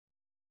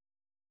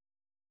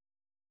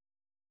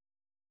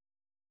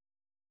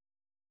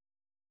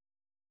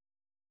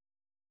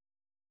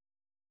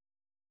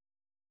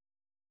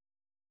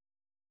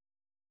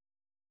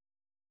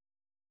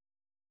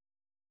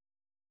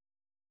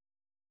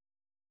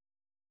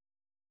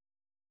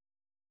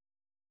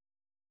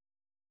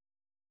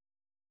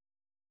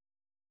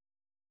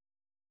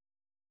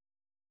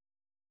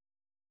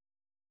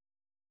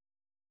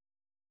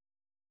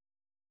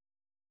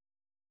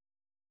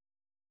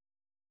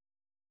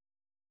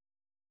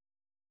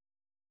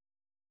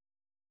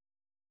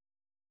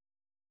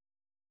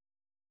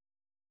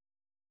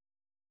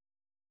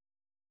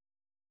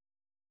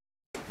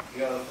一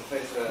个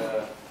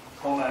Professor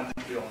空难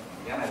用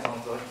杨乃聪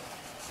说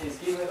he's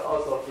given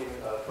also given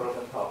a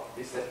program talk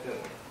this afternoon.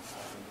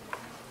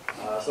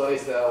 So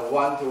it's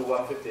 1 to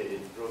 150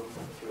 in room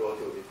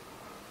 202.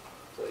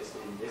 So it's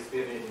in this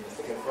building in the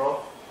second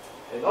floor.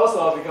 And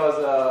also because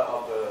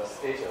of the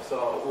schedule,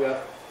 so we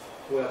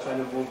are trying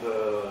to move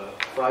the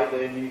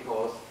Friday mini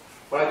course,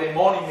 Friday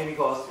morning mini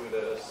course to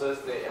the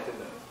Thursday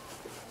afternoon.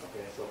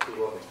 Okay, so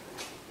people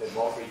have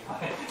more free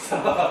time.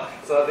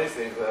 So this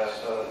is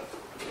a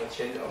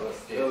change of the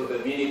schedule. So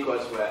the mini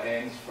course will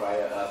end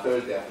Friday,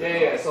 Thursday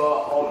afternoon. Yeah. So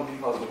all the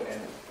mini course will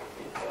end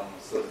on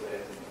Thursday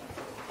afternoon.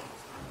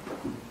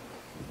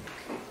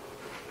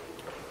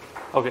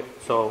 Okay,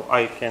 so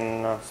I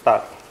can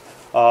start.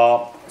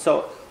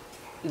 So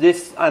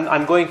this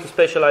I'm going to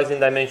specialize in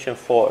dimension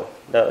 4.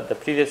 The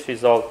previous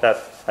result that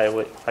I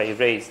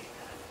raised,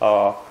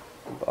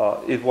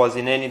 it was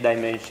in any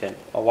dimension.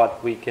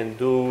 What we can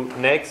do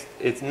next,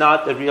 it's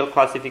not a real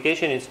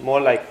classification. It's more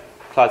like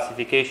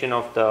classification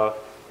of the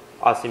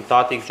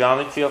asymptotic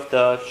geometry of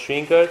the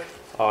shrinker.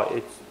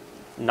 It's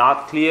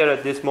not clear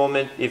at this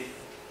moment if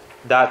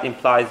that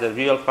implies a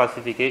real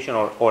classification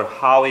or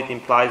how it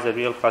implies a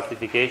real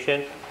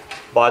classification,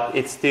 but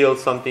it's still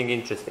something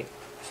interesting.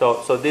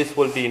 So this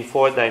will be in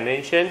 4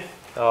 dimension,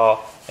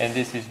 and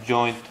this is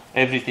joined.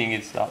 Everything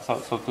is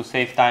so to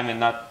save time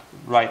and not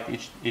write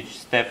each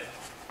step.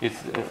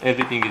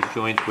 Everything is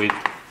joined with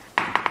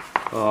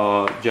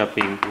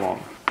jumping one.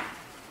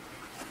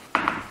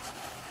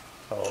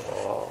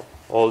 So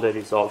all the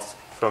results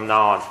from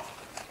now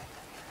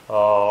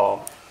on.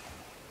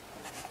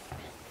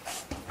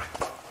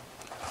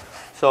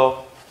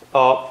 So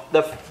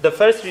the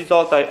first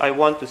result I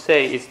want to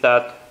say is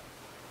that,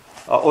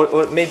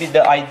 or maybe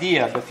the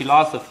idea, the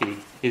philosophy,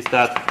 is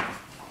that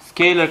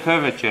scalar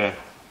curvature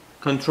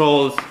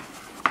controls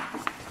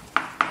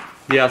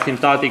the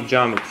asymptotic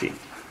geometry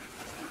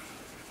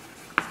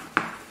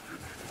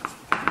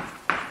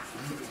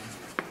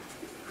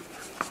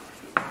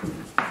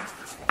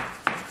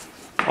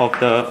of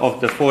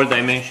the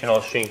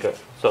 4-dimensional shrinker.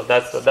 So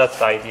that's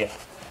the idea.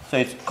 So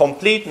it's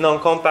complete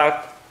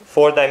non-compact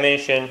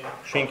 4-dimension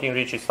shrinking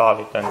Ricci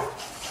solid.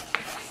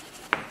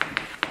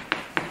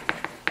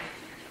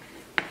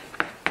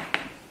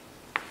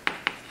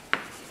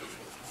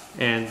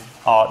 And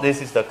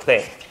this is the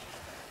claim.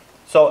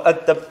 So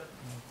at the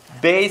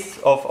base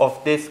of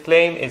this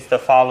claim is the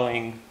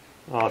following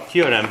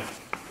theorem,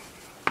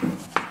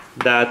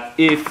 that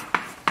if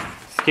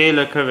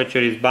scalar curvature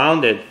is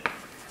bounded,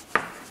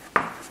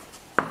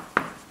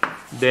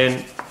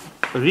 then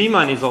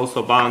Riemann is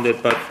also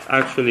bounded, but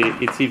actually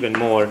it's even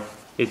more.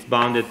 It's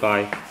bounded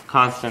by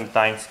constant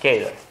times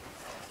scalar.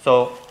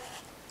 So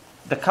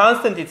the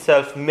constant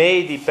itself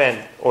may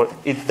depend, or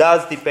it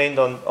does depend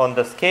on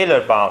the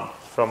scalar bound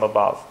from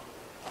above.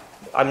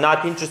 I'm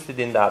not interested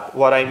in that.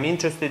 What I'm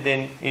interested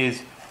in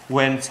is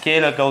when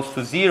scalar goes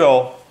to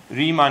 0,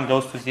 Riemann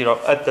goes to 0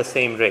 at the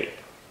same rate.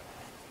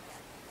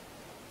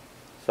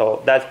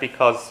 So that's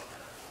because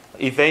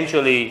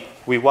eventually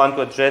we want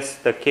to address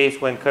the case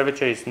when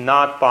curvature is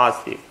not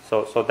positive.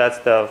 So that's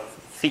the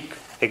thick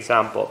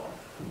example.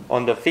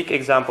 On the thick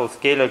example,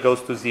 scalar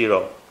goes to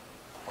 0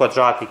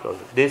 quadratically.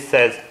 This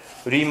says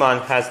Riemann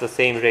has the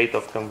same rate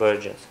of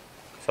convergence.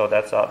 So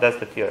that's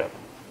the theorem.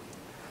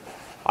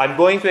 I'm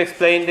going to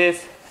explain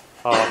this.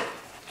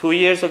 2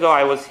 years ago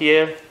I was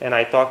here and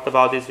I talked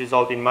about this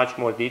result in much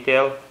more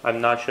detail.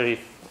 I'm not sure if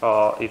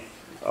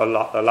a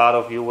lot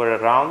of you were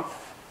around.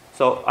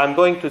 So I'm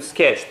going to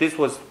sketch.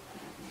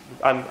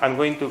 I'm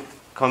going to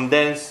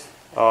condense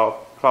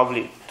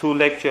probably 2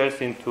 lectures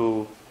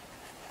into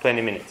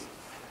 20 minutes.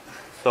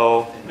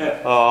 So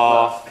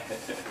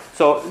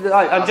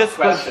I'm just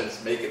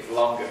questions make it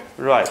longer.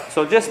 Right.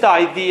 So just the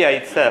idea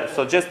itself.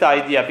 So just the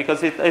idea,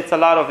 because it's a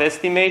lot of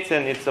estimates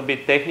and it's a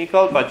bit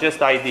technical, but just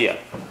the idea.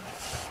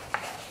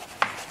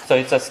 So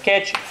it's a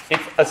sketch.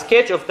 It's a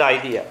sketch of the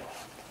idea.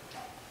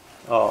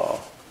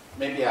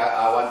 Maybe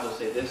I want to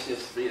say this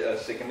is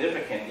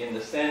significant in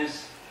the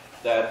sense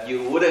that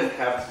you wouldn't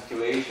have a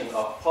situation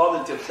of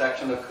positive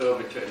sectional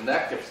curvature and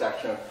negative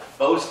sectional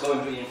both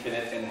going to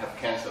infinite and have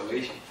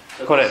cancellation.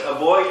 So correct. This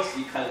avoids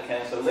the kind of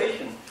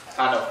cancellation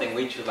kind of thing,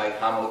 which is like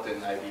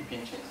Hamilton IV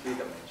pinching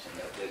 3-dimension,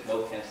 that there's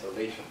no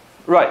cancellation.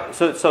 Right.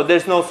 So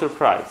there's no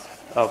surprise.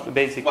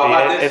 Basically.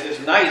 Well, this is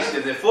nice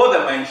in the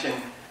 4-dimension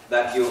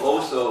that you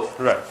also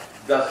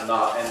does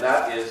not, and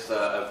that is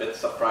a bit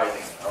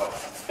surprising.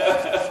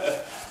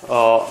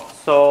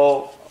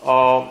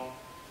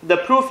 The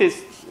proof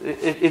is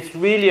it's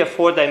really a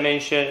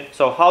 4-dimension.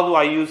 So how do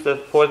I use the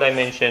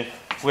 4-dimension?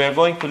 We are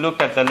going to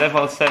look at the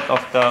level set of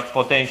the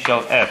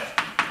potential F.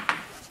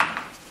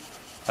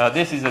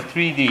 This is a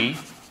 3D.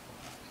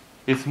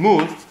 It's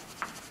smooth.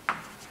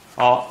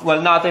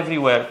 Well, not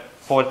everywhere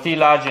for T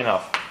large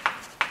enough.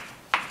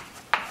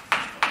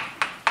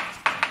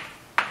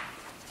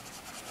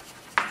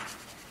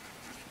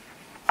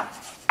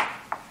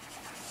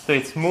 So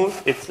it's smooth.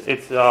 It's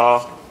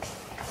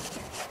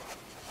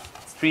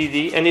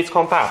 3D and it's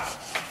compact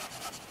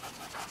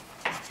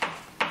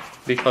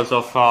because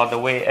of the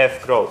way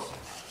F grows.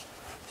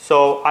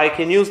 So I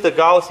can use the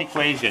Gauss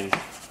equation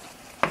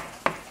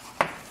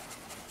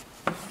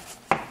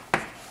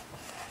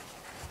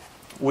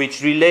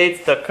which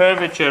relates the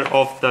curvature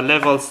of the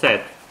level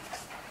set.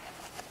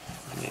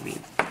 Maybe.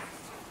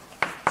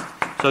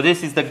 So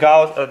this is the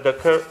Gauss,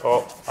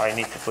 oh, I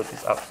need to put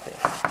this upstairs.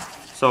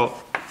 So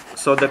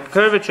the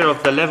curvature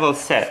of the level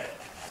set,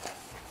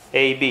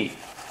 AB,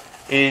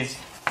 is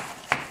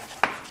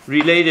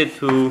related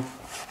to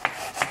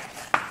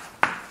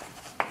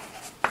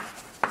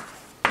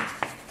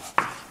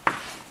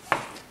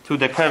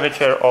the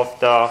curvature of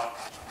the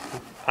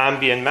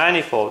ambient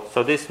manifold.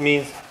 So this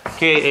means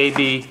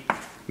KAB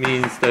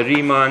means the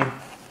Riemann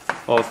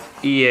of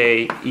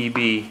EA, EB,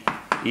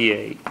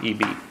 EA,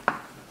 EB.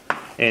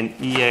 And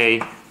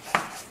EA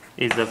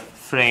is a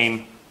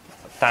frame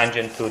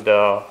tangent to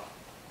the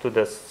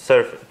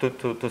surface,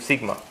 to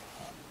sigma.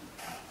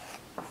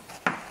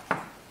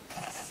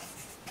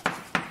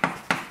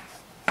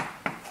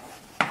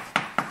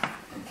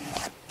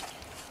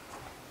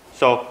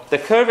 So the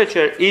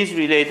curvature is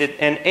related,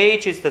 and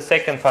H is the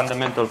second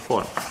fundamental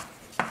form.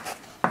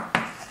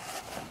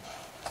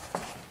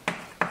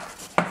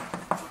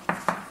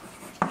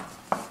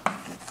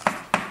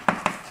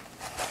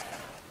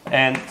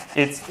 And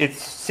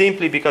it's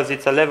simply because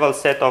it's a level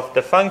set of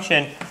the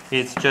function.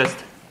 It's just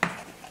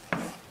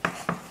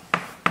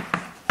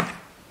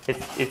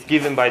it's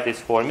given by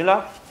this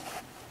formula,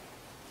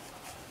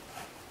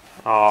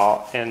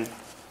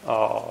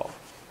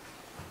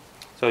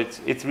 so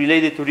it's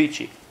related to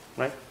Ricci,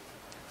 right?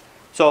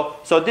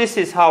 So this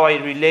is how I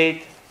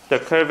relate the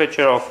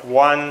curvature of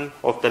one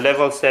of the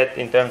level set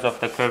in terms of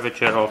the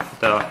curvature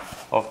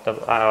of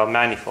the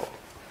manifold.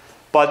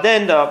 But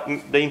then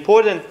the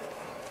important,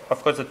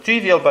 of course, a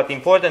trivial but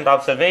important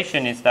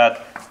observation is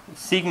that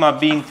sigma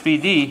being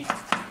 3D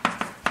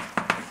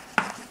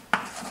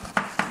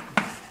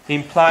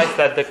implies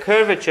that the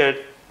curvature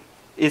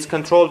is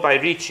controlled by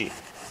Ricci.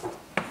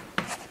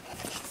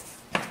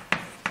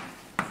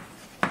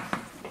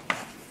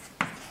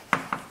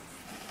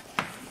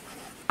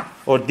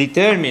 Or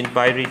determined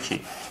by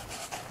Ricci.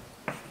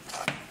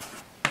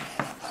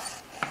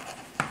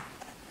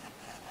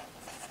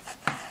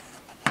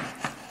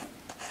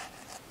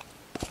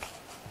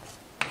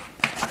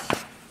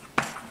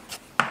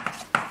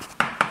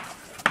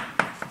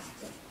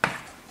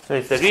 So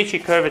it's the Ricci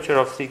curvature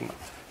of sigma.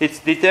 It's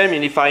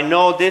determined. If I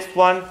know this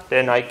one,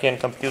 then I can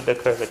compute the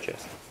curvature.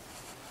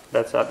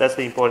 That's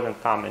the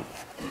important comment.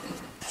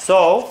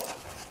 So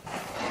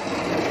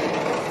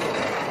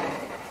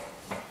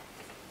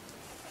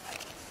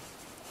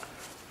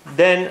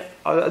then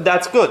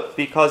that's good,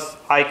 because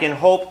I can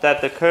hope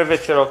that the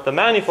curvature of the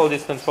manifold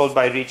is controlled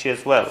by Ricci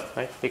as well,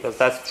 right? Because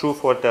that's true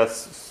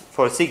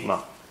for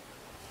sigma.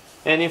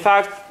 And in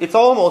fact, it's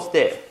almost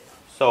there.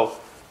 So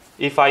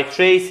if I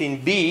trace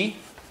in B,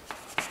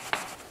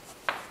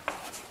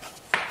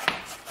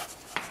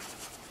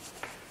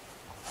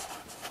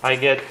 I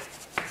get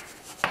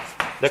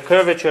the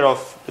curvature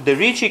of the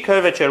Ricci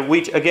curvature,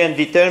 which again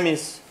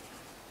determines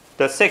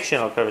the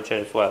sectional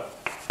curvature as well.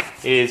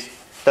 Is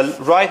the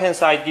right hand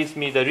side gives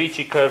me the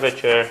Ricci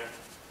curvature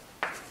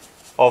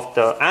of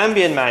the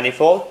ambient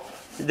manifold.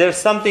 There's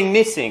something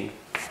missing.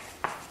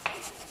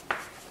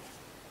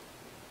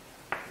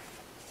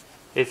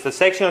 It's the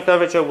sectional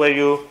curvature where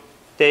you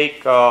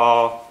take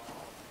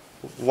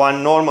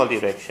one normal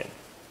direction.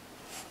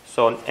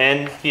 So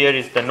n here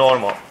is the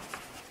normal.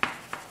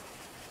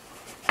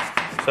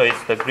 So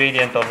it's the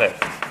gradient of f.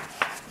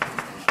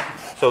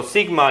 So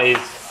sigma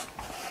is,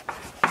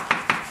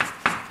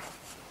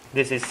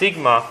 this is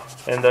sigma,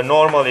 and the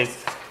normal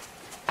is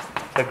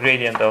the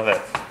gradient of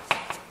f.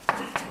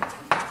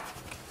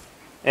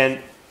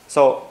 And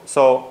so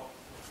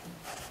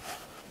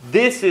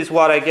this is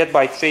what I get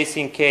by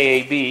tracing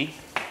KAB.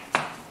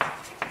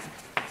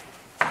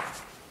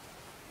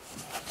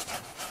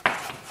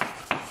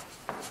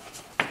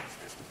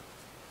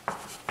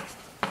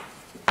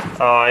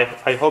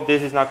 I hope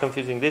this is not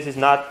confusing. This is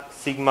not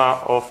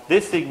sigma of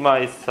this sigma,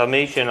 is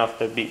summation of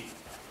the B.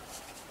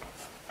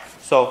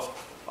 So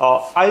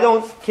I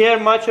don't care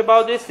much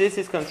about this. This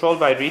is controlled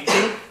by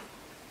Ricci.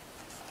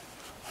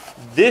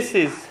 This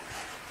is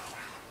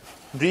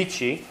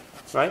Ricci,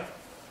 right?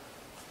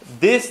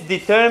 This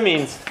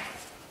determines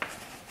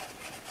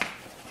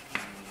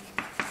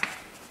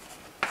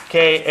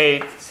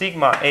Ka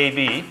sigma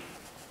AB.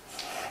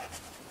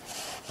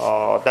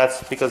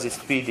 That's because it's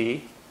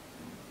 3D.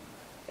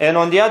 And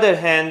on the other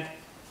hand,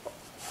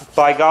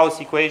 by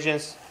Gauss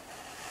equations,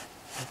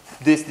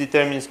 this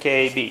determines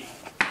KAB.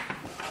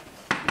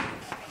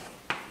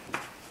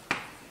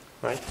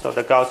 Right? So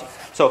the Gauss.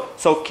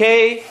 So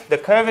K, the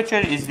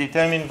curvature is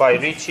determined by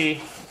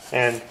Ricci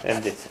and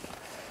this.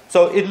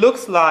 So it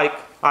looks like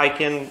I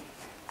can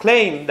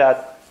claim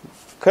that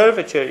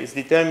curvature is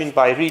determined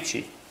by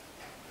Ricci.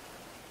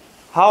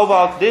 How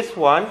about this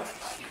one?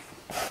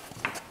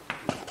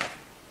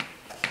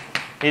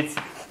 It's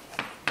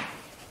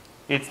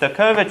the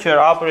curvature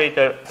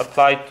operator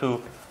applied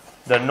to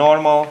the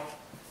normal.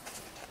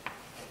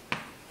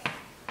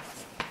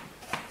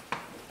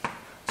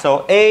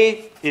 So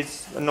A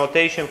is a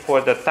notation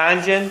for the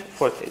tangent,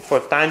 for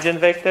tangent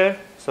vector.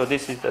 So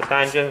this is the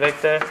tangent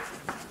vector.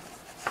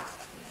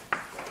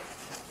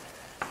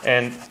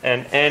 And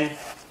n,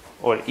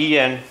 or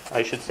en,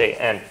 I should say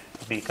n,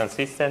 to be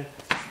consistent.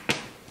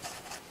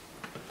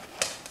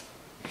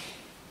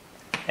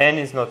 N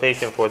is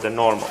notation for the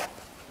normal.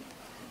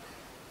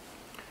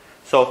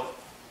 So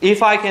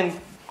if I can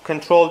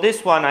control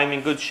this one, I'm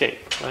in good shape,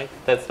 right?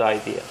 That's the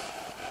idea.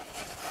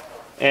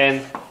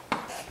 And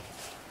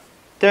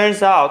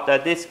turns out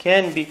that this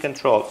can be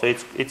controlled, so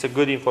it's a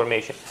good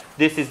information.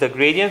 This is the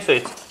gradient, so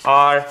it's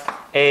R,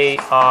 A,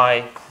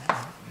 I,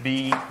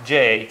 B,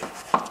 J.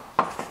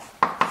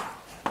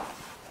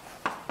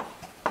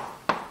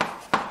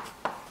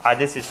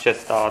 This is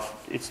just,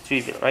 it's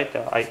trivial, right?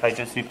 I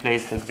just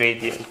replaced the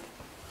gradient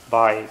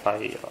by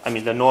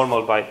the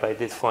normal by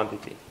this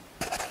quantity.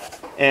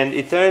 And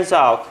it turns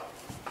out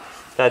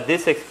that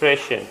this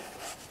expression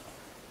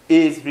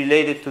is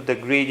related to the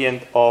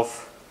gradient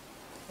of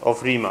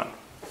Riemann.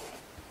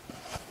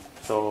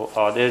 So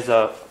there's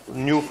a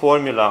new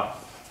formula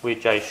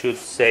which I should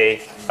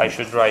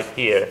write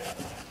here.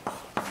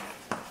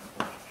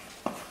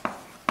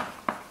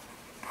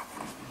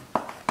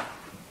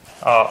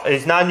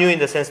 It's not new in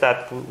the sense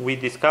that we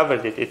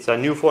discovered it. It's a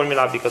new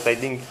formula because I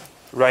didn't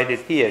write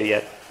it here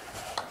yet.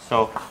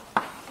 So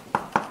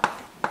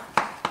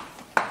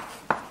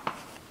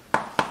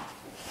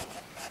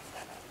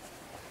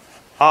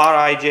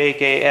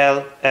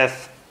R-I-J-K-L-F-L.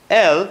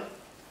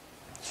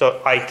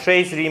 So I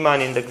trace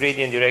Riemann in the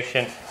gradient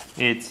direction.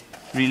 It's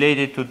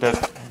related to the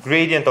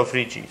gradient of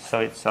Ricci. So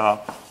it's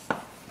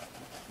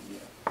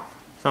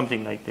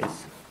something like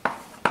this.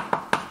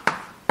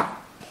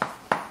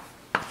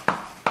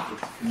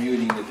 It's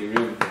commuting the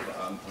derivative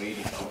on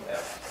gradient of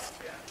f.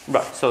 Yeah.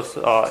 Right. So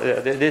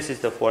this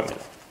is the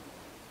formula.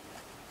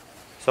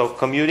 So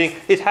commuting,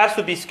 it has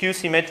to be skew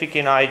symmetric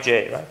in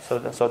IJ, right?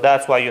 So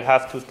that's why you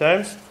have two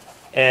terms,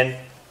 and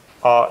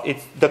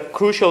it's the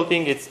crucial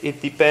thing.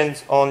 It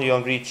depends only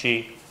on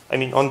Ricci.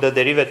 On the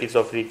derivatives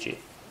of Ricci.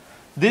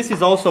 This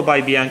is also by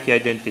Bianchi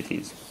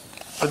identities.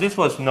 So this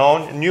was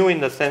new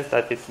in the sense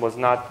that it was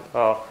not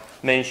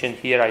mentioned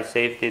here. I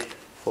saved it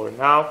for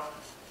now,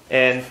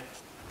 and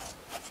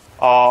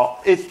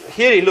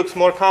here it looks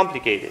more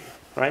complicated,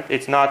 right?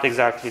 It's not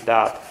exactly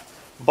that,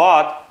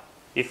 but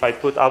if I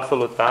put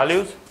absolute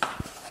values,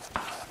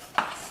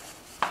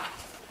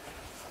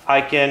 I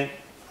can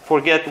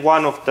forget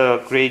one of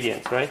the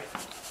gradients, right?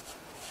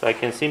 So I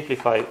can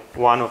simplify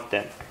one of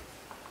them.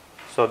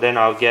 So then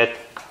I'll get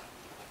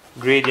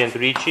gradient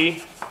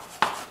Ricci,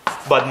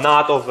 but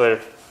not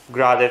over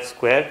grad f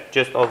squared,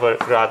 just over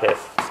grad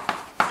f.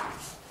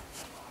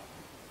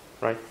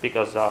 Right?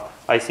 Because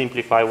I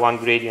simplify one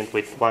gradient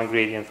with one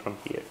gradient from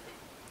here.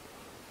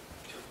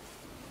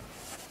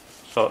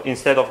 So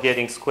instead of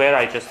getting square,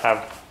 I just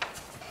have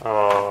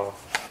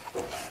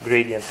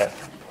gradient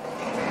f.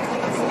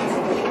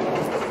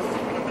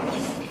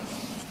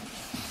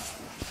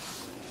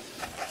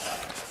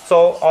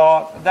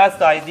 So that's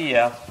the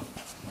idea.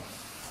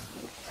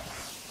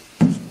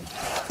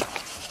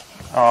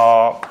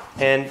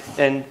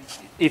 And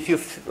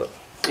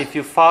if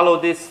you follow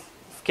this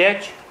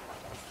sketch,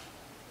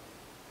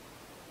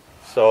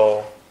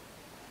 so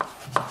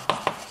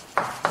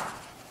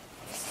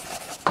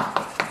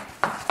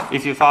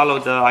if you follow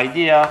the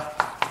idea,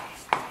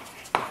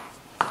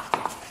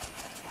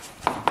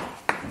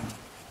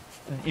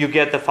 you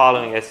get the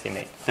following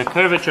estimate. The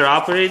curvature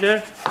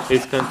operator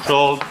is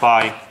controlled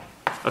by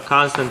a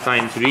constant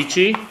times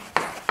Ricci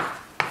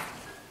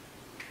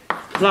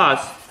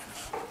plus,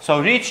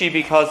 so Ricci,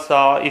 because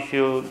if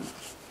you,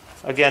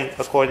 again,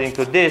 according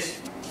to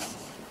this,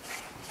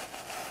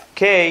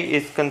 K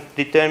is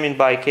determined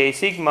by K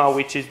sigma,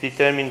 which is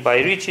determined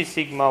by Ricci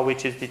sigma,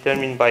 which is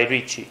determined by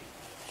Ricci.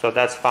 So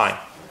that's fine.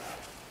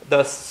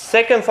 The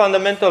second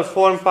fundamental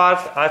form part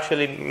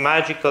actually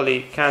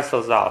magically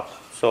cancels out.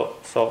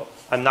 So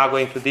I'm not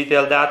going to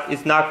detail that.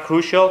 It's not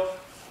crucial.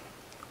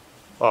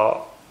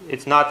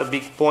 It's not a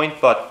big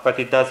point, but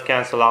it does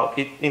cancel out.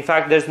 In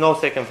fact, there's no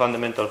second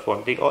fundamental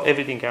form.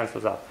 Everything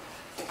cancels out.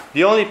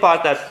 The only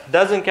part that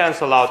doesn't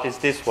cancel out is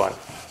this one,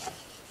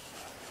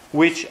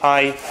 which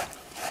I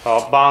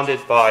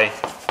bounded by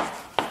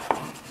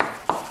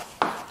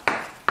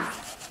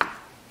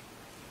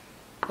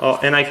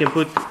and I can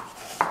put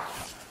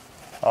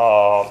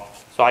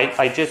so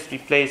I just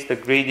replace the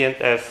gradient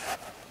f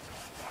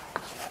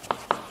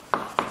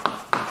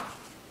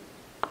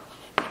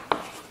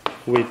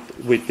with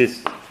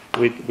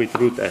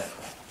root f.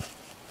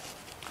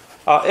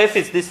 F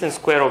is distance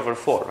square over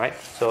 4, right?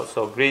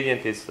 So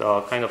gradient is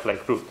kind of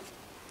like root.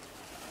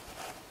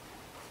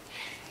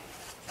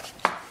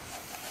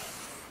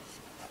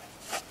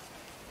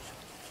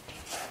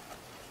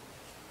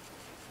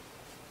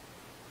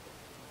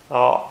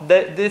 I'm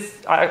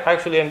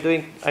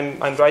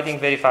writing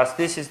very fast.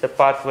 This is the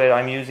part where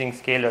I'm using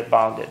scalar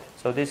bounded.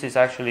 So this is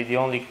actually the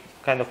only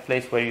kind of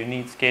place where you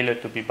need scalar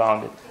to be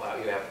bounded. Wow,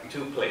 you have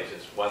two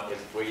places. One is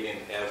gradient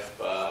f,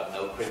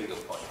 no critical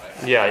point,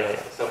 right? Yeah.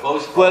 So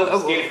both.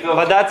 Well,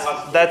 but that's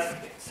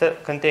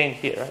contained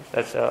here, right?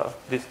 That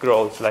this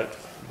grows like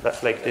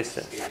this.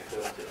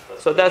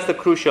 So that's the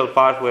crucial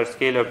part where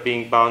scalar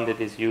being bounded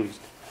is used.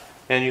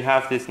 And you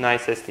have this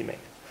nice estimate.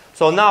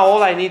 So now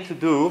all I need to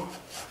do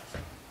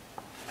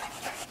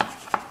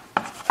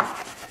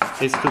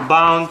is to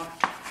bound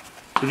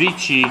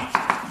Ricci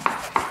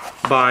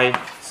by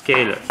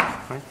scalar.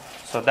 Right?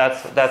 So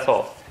that's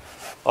all.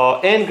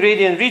 And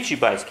gradient Ricci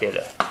by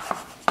scalar.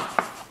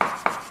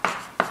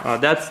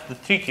 That's the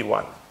tricky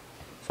one.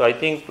 So I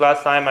think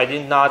last time I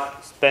did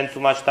not spend too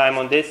much time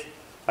on this.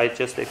 I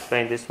just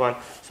explained this one.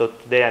 So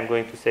today I'm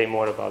going to say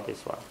more about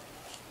this one.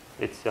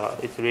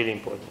 It's really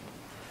important.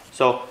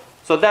 So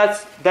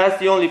that's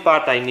the only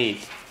part I need.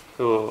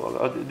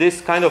 So this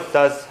kind of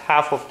does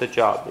half of the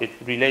job. It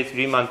relates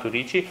Riemann to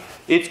Ricci.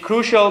 It's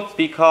crucial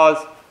because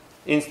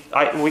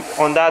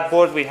on that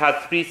board we had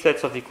 3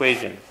 sets of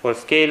equations for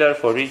scalar,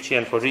 for Ricci,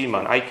 and for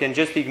Riemann. I can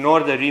just ignore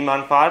the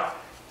Riemann part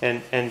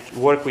and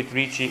work with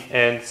Ricci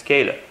and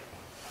scalar.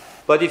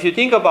 But if you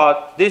think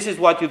about, this is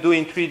what you do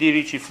in 3D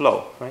Ricci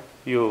flow, right?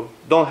 You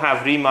don't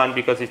have Riemann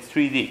because it's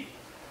 3D.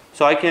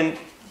 So I can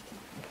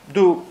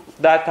do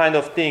that kind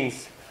of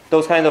things,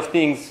 those kind of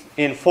things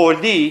in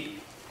 4D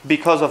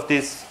because of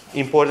this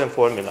important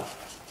formula.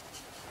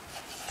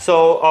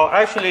 So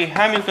actually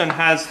Hamilton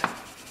has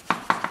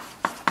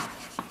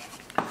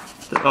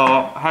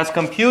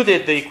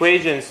computed the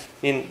equations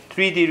in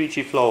 3D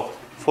Ricci flow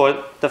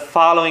for the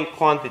following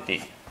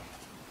quantity.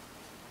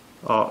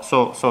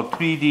 So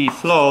 3D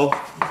flow,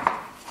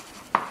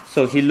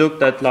 so he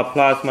looked at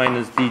Laplace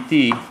minus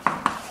dt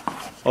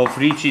of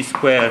Ricci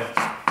square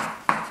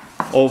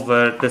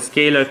over the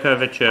scalar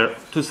curvature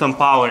to some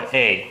power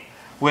a,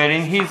 where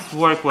in his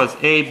work was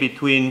a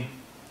between,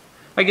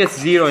 I guess,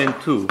 0 and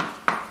 2.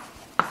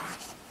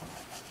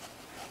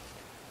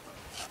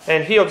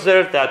 And he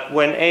observed that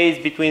when a is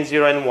between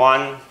 0 and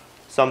 1,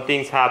 some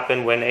things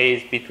happen. When a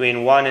is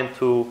between 1 and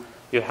 2,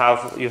 you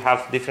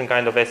have different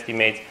kind of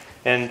estimates.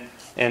 And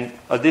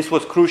this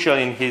was crucial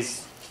in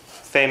his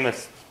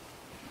famous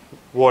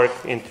work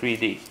in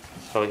 3D.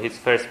 So his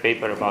first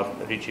paper about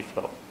the Ricci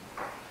flow.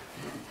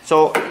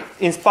 So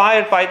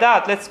inspired by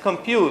that, let's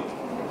compute.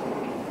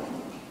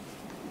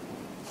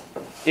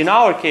 In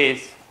our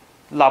case,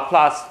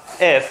 Laplace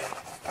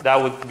f,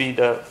 that would be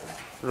the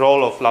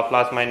role of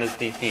Laplace minus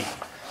dt.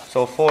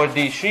 So for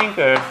the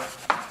shrinker,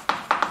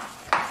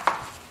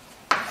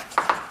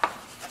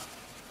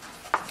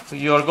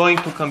 you're going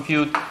to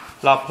compute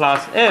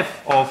Laplace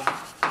f of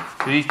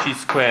Ricci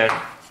squared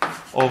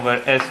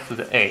over s to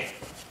the a.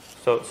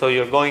 So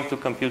you're going to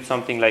compute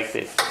something like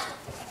this.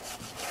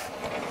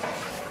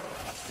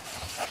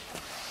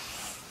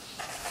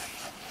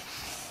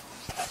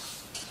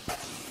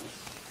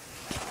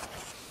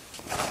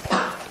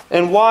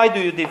 And why do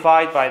you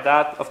divide by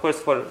that? Of course,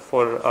 for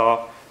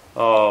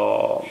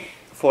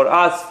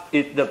us,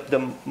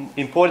 the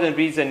important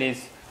reason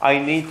is I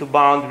need to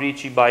bound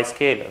Ricci by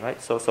scalar,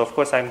 right? So of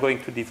course I'm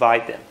going to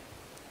divide them.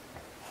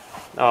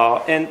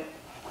 And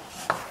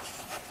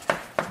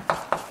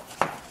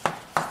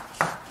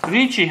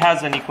Ricci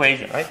has an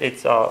equation, right?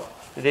 It's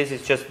this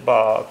is just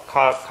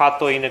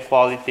Kato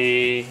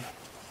inequality.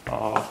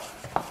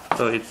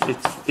 So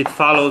it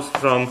follows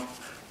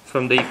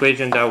from the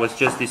equation that was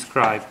just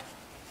described.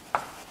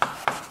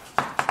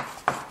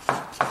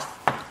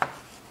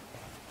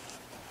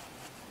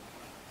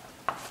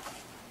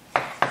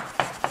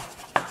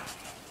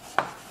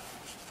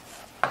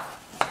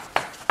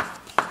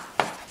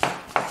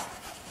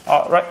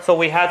 Right, so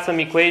we had some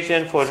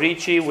equation for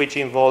Ricci which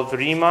involved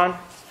Riemann.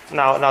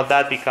 Now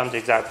that becomes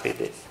exactly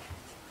this.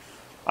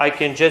 I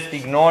can just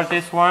ignore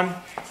this one.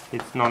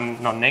 It's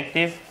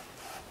non-negative.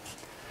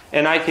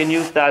 And I can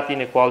use that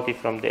inequality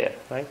from there,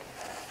 right?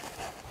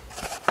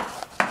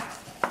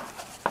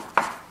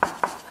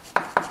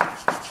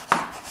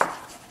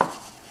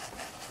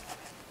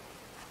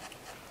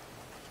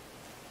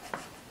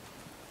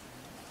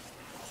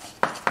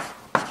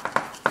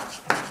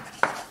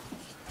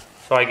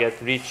 So I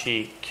get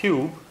Ricci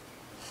cube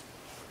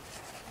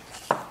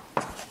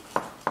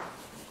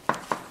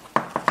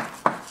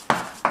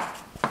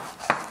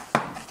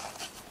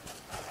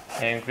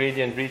and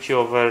gradient Ricci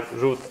over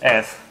root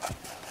f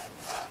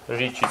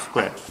Ricci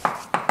squared.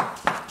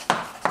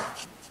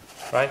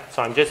 Right?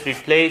 So I'm just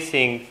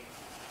replacing,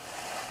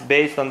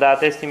 based on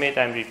that estimate,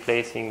 I'm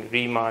replacing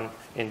Riemann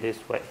in this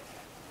way.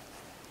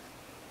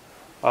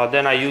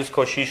 Then I use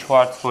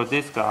Cauchy-Schwarz for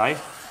this guy.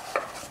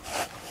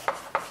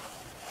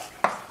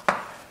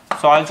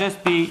 So I'll just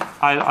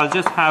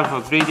have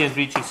a gradient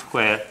Ricci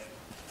square,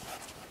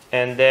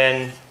 and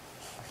then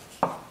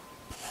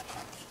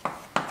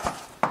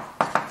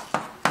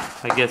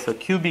I guess a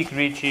cubic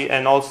Ricci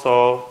and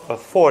also a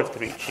fourth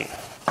Ricci.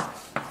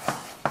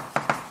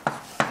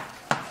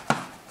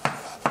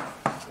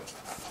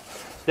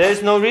 There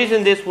is no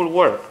reason this will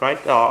work, right?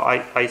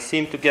 I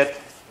seem to get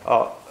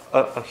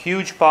a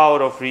huge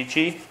power of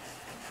Ricci,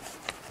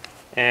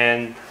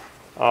 and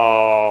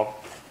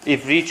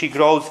if Ricci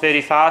grows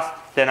very fast,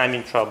 then I'm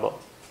in trouble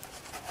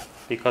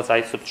because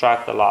I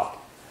subtract a lot.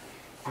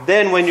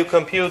 Then when you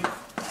compute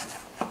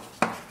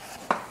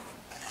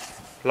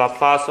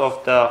Laplace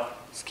of the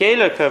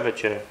scalar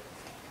curvature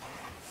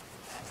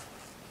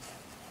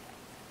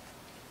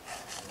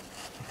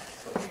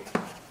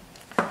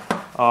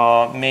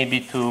maybe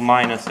to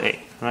minus a,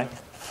 right?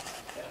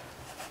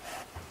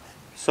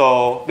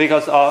 So,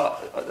 because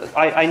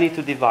I need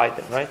to divide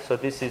them, right? So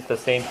this is the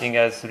same thing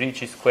as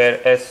Ricci square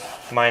s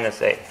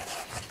minus a.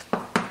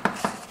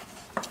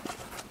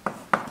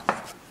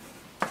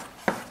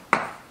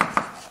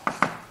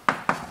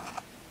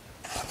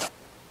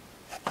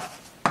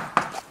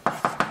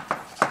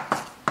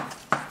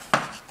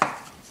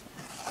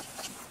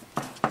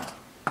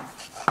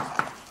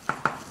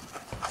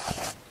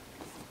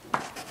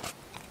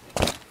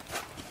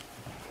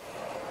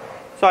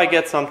 So I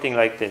get something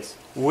like this,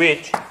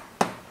 which,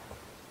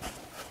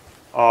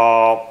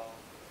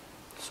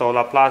 so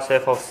Laplace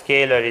f of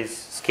scalar is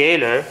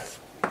scalar,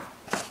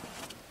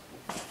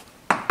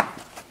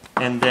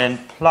 and then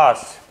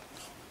plus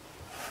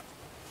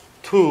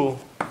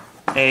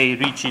 2a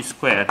Ricci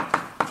squared.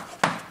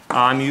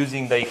 I'm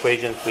using the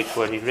equations which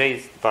were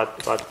erased,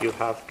 but you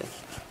have them.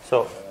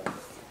 So,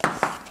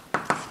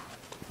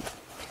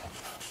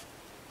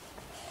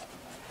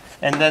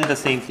 and then the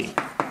same thing.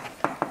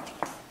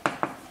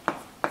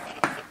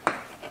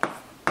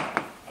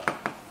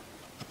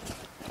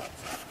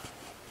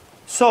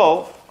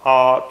 So,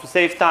 to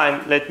save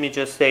time, let me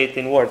just say it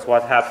in words,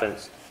 what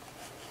happens.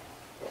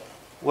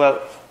 Well,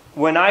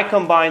 when I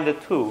combine the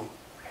two,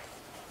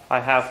 I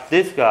have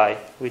this guy,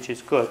 which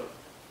is good.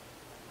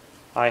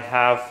 I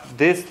have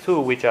these two,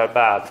 which are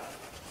bad.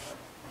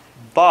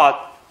 But,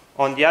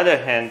 on the other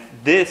hand,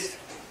 this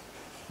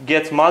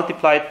gets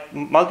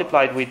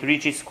multiplied with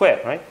Ricci square,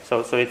 right?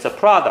 So it's a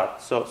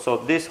product.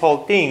 So this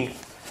whole thing,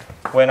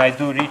 when I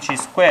do Ricci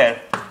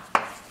square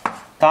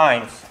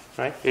times,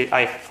 right?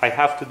 I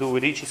have to do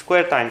Ricci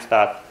square times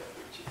that.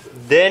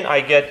 Then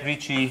I get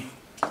Ricci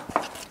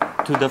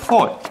to the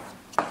fourth,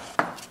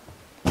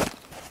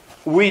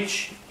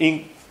 which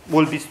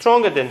will be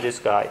stronger than this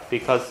guy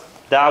because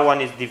that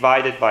one is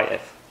divided by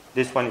f.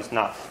 This one is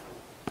not.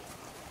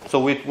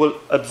 So it will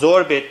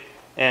absorb it,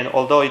 and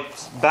although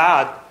it's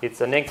bad,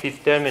 it's a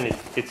negative term and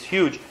it's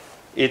huge,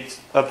 it's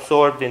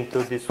absorbed into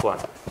this one.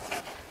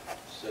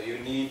 So you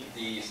need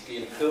the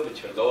scale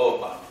curvature lower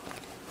bound.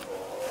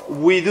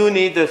 We do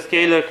need the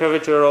scalar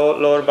curvature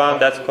lower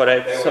bound, that's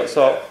correct.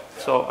 So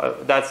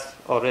that's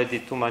already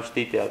too much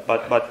detail,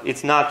 but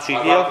it's not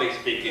trivial. Roughly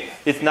speaking,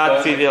 it's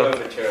not trivial.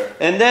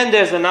 And then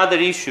there's another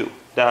issue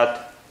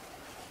that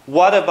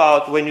what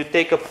about when you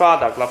take a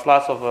product,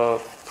 Laplace of a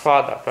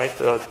product, right?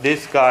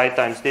 This guy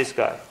times this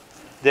guy.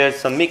 There's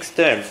some mixed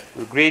terms,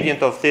 the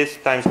gradient of this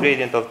times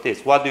gradient of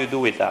this. What do you do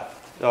with that?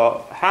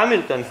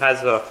 Hamilton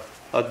has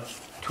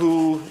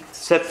two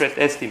separate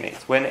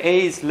estimates. When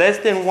a is less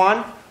than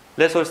 1,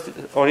 less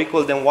or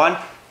equal than 1,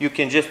 you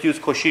can just use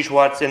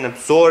Cauchy-Schwarz and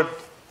absorb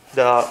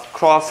the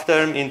cross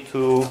term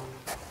into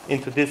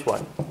this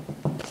one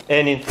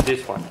and into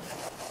this one.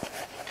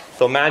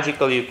 So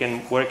magically you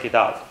can work it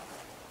out.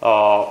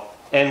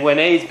 And when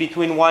a is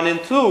between 1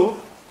 and 2,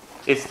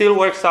 it still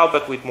works out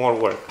but with more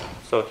work.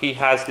 So he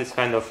has this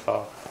kind of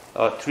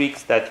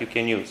tricks that you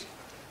can use.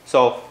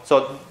 So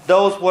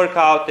those work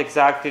out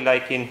exactly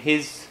like in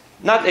his,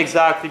 not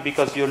exactly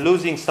because you're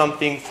losing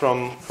something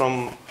from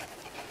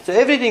so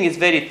everything is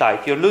very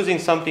tight. You're losing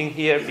something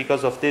here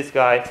because of this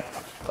guy.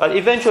 But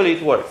eventually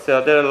it works.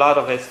 There are a lot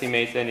of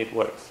estimates and it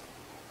works.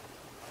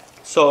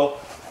 So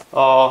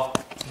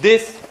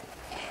this,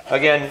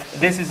 again,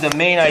 this is the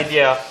main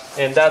idea,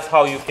 and that's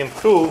how you can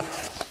prove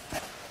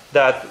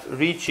that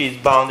Ricci is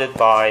bounded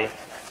by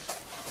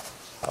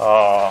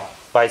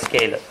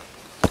scalar.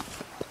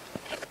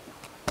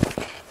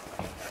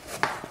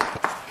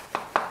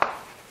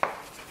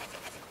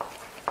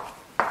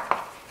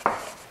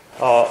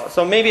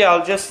 So maybe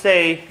I'll just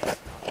say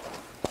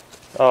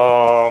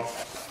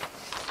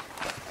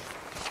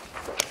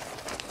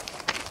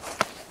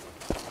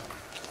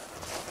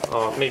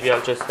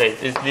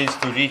this leads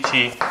to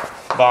Ricci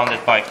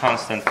bounded by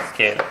constant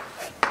scalar.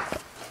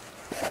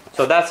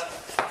 So that's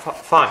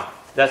fine.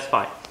 That's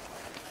fine.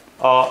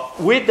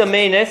 With the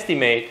main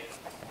estimate,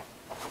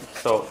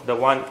 so the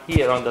one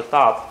here on the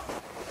top,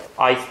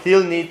 I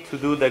still need to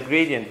do the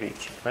gradient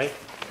Ricci, right?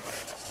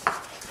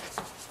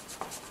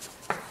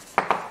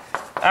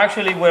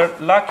 Actually, we're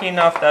lucky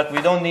enough that we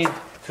don't need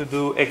to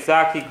do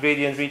exactly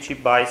gradient Ricci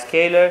by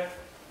scalar.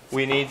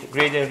 We need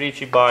gradient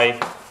Ricci by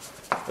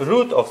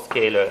root of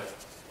scalar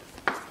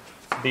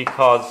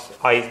because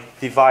I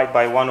divide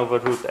by 1 over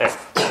root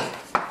f.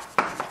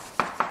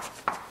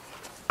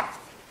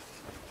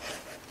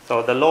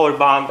 So the lower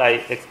bound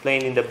I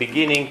explained in the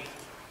beginning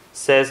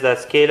says that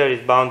scalar is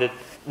bounded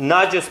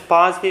not just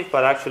positive,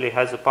 but actually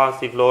has a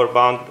positive lower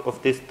bound of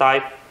this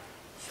type.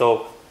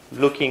 So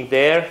looking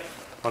there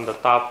on the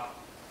top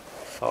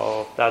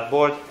of that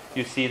board,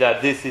 you see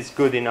that this is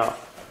good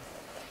enough.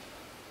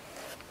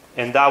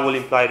 And that will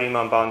imply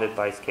Riemann bounded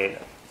by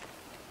scalar.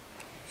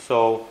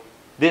 So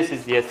this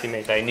is the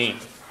estimate I need.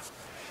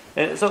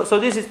 And so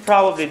this is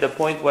probably the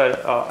point where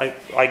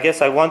I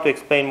guess I want to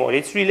explain more.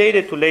 It's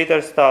related to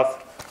later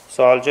stuff,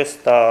 so I'll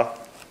just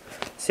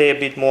say a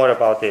bit more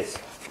about this.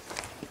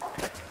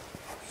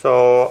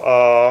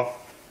 So,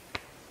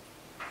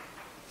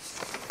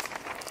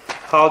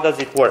 how does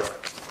it work?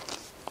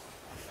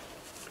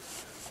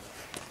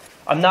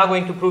 I'm not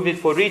going to prove it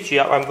for Ricci.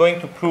 I'm going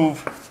to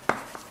prove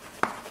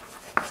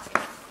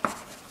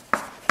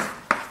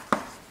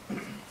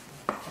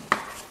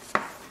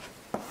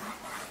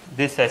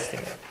this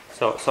estimate.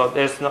 So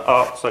there's no,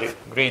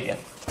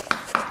 gradient.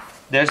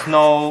 There's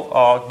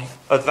no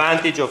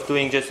advantage of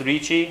doing just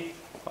Ricci.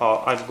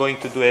 I'm going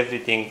to do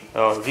everything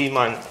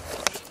Riemann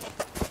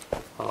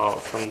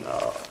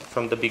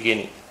from the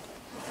beginning.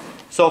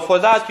 So for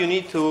that, you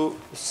need to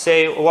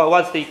say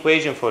what's the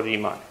equation for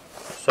Riemann.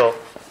 So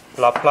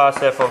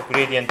Laplace f of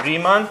gradient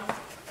Riemann.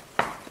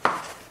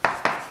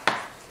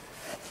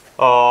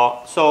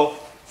 So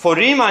for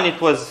Riemann,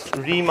 it was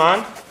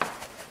Riemann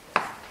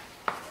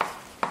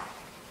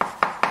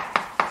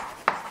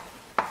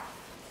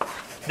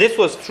this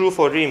was true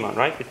for Riemann,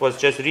 right? It was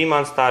just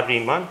Riemann star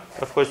Riemann.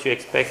 Of course, you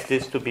expect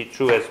this to be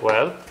true as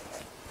well.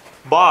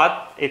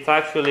 But it's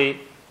actually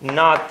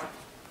not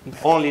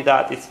only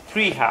that, it's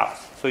 3/2.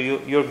 So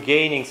you're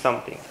gaining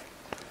something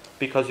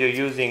because you're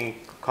using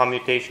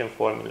commutation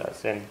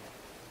formulas. And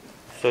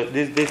so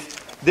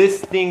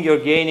this thing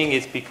you're gaining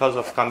is because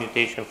of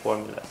commutation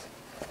formulas.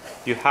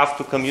 You have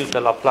to commute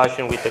the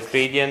Laplacian with the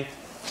gradient,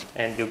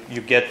 and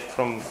you get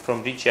from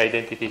Ricci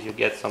identities, you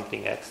get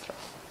something extra.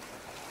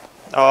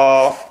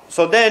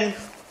 So then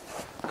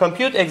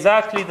compute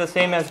exactly the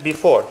same as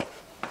before.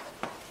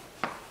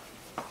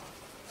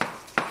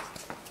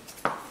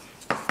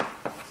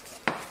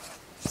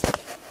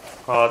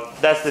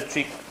 That's the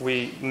trick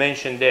we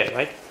mentioned there,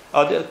 right?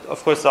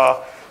 Of course,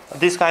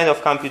 this kind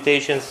of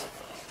computations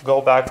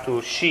go back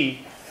to Xi,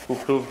 who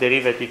proved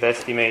derivative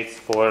estimates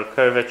for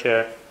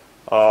curvature.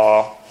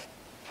 But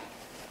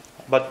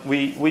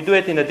we do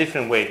it in a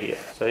different way here.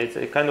 So it's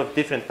a kind of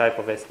different type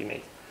of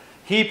estimate.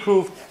 He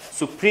proved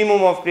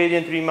supremum of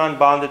gradient Riemann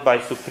bounded by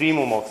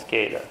supremum of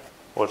scalar,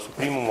 or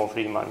supremum of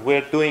Riemann.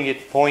 We're doing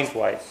it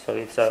point-wise, so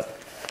it's a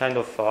kind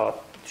of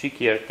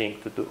trickier thing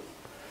to do.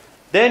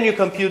 Then you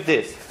compute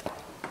this.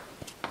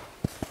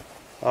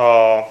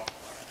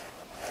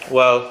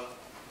 Well,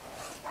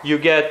 you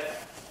get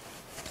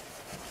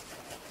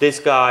this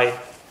guy,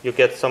 you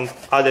get some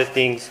other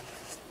things,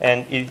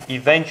 and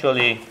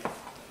eventually,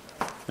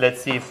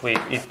 let's see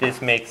if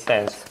this makes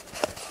sense.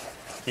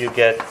 You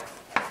get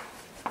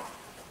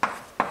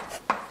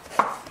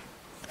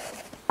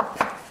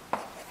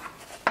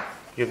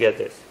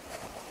this.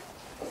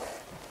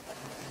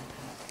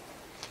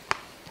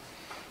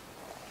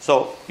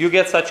 So you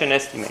get such an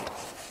estimate.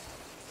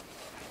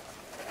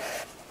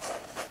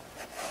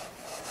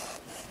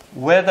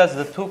 Where does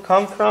the 2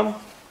 come from?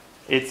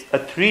 It's a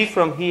 3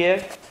 from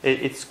here.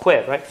 It's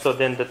square, right? So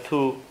then the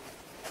 2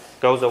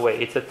 goes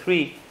away. It's a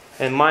 3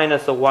 and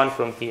minus a 1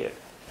 from here,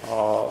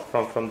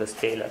 from the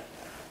scalar.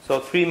 So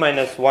 3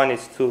 minus 1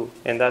 is 2,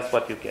 and that's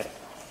what you get.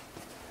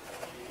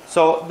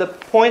 So the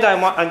point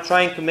I'm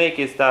trying to make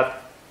is that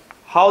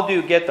how do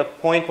you get a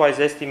pointwise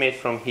estimate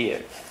from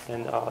here?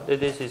 And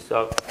this is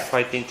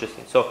quite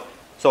interesting. So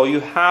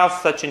you have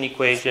such an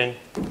equation.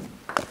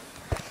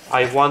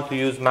 I want to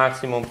use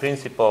maximum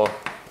principle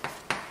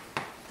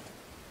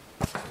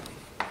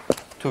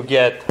to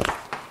get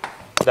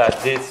that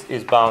this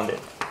is bounded.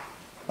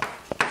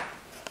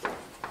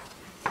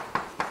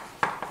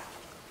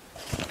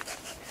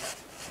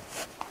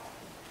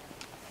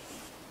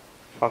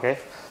 Okay,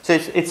 so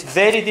it's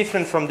very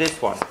different from this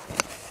one,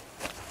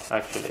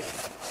 actually.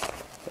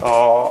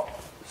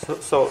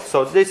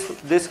 So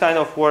this kind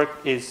of work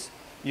is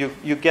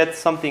you get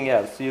something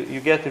else.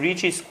 You get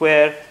Ricci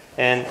square,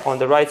 and on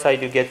the right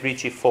side you get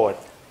Ricci fourth.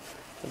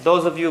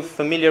 Those of you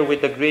familiar with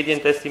the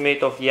gradient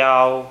estimate of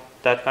Yau,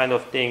 that kind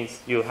of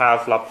things, you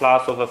have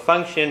Laplace of a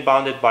function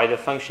bounded by the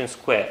function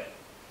square.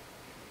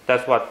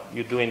 That's what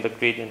you do in the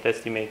gradient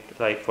estimate,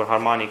 like for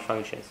harmonic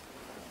functions.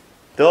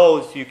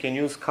 Those you can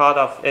use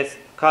cutoff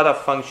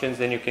functions,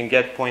 and you can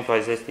get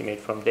pointwise estimate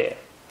from there.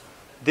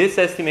 This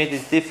estimate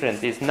is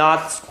different. It's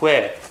not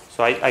square.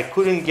 So I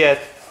couldn't get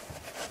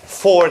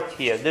fourth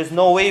here. There's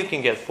no way you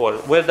can get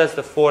fourth. Where does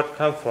the fourth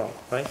come from,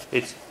 right?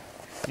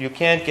 You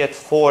can't get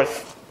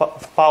fourth,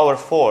 power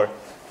 4.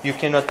 You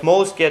can at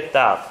most get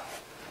that.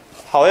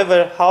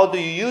 However, how do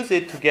you use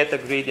it to get a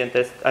gradient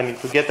to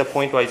get a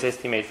pointwise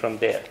estimate from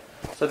there?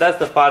 So that's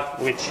the part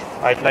which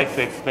I'd like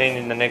to explain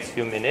in the next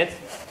few minutes.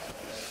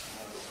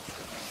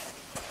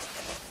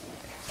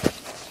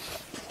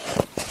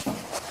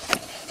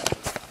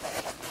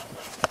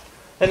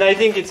 And I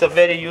think it's a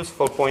very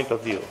useful point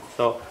of view.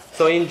 So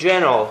in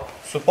general,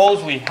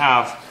 suppose we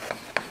have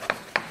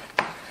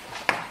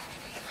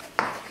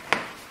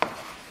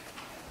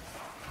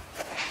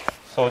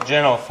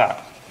general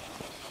fact,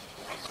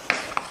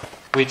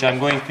 which I'm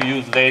going to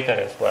use later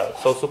as well.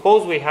 So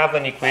suppose we have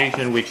an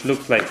equation which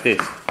looks like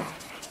this.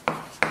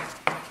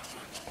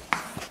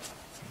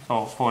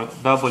 So for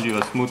W,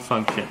 a smooth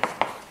function.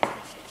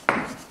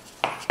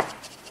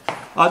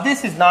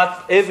 This is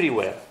not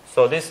everywhere.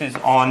 So this is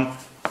on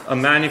a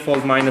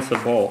manifold minus a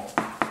ball.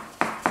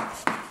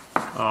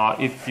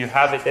 If you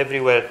have it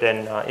everywhere,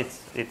 then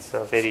it's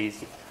very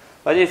easy.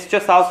 But it's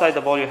just outside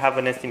the ball, you have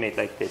an estimate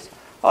like this.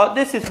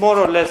 This is more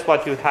or less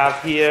what you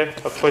have here.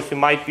 Of course, you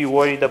might be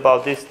worried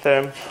about this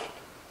term,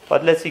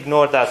 but let's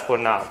ignore that for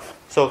now.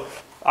 So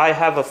I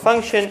have a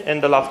function,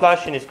 and the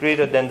Laplacian is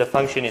greater than the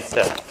function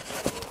itself.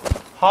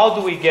 How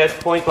do we get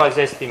pointwise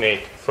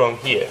estimate from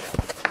here?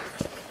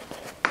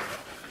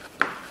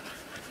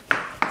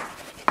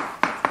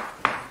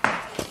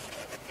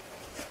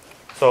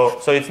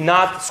 So it's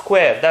not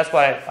squared. That's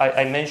why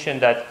I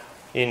mentioned that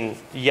in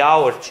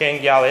Yau or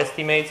Cheng-Yau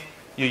estimates,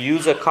 you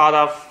use a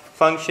cutoff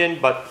function,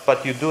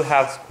 but you do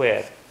have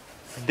squared.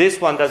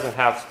 This one doesn't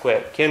have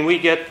squared. Can we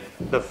get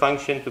the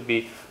function to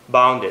be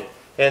bounded?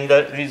 And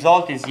the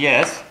result is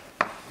yes,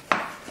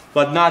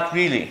 but not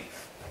really.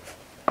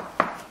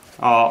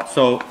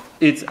 So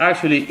it's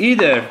actually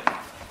either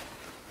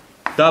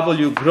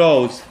W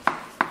grows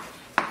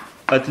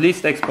at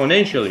least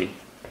exponentially,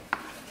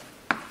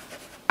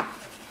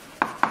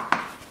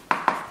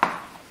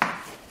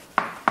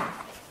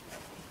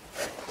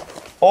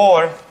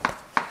 or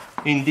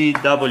indeed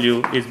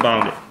W is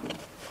bounded.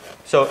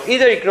 So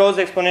either it grows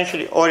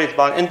exponentially or it's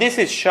bounded. And this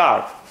is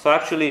sharp. So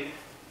actually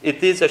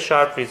it is a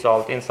sharp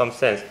result in some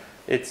sense.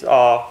 It's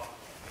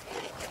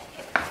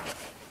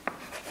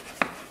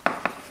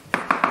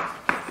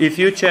if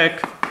you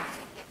check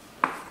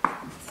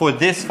for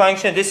this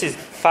function, this is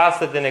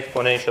faster than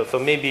exponential. So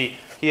maybe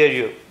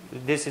here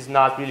this is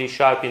not really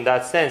sharp in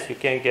that sense. You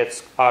can't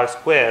get R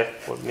squared,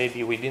 or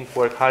maybe we didn't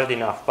work hard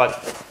enough.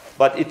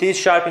 But it is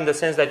sharp in the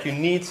sense that you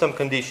need some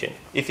condition.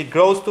 If it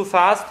grows too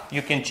fast,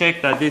 you can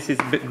check that this is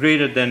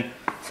greater than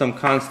some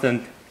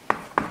constant.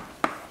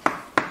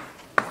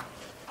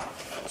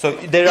 So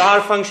there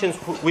are functions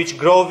which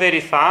grow very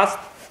fast,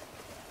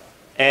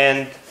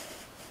 and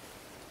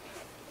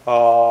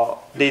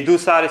they do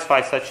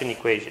satisfy such an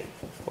equation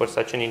or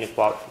such an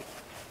inequality.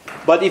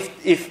 But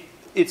if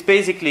it's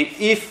basically,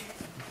 if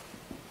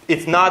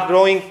it's not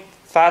growing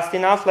fast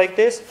enough like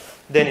this,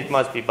 then it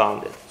must be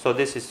bounded. So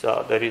this is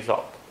the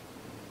result.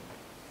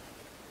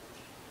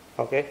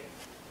 Okay.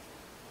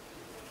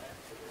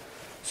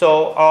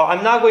 So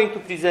I'm not going to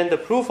present the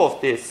proof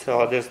of this.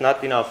 There's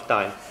not enough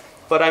time.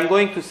 But I'm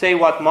going to say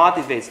what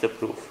motivates the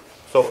proof.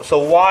 So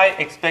why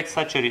expect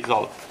such a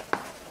result?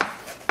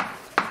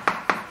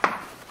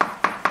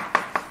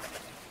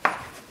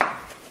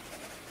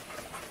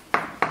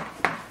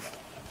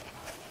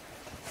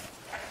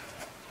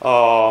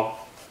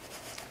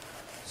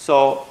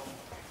 So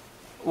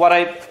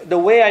the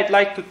way I'd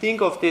like to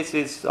think of this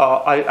is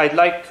I'd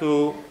like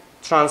to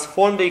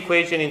transform the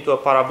equation into a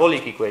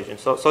parabolic equation.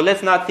 So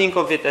let's not think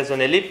of it as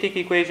an elliptic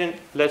equation.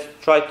 Let's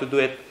try to do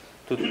it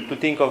to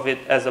think of it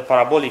as a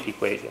parabolic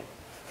equation.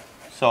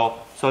 So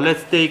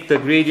let's take the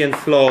gradient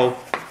flow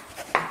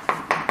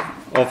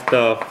of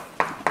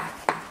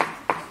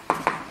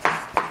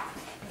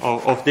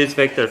this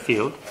vector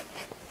field.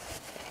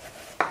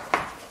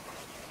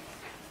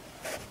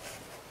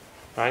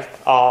 Right?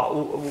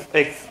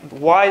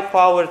 Y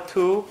power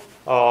 2,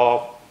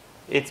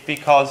 it's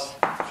because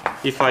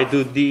if I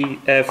do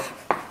df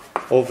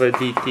over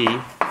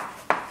dt,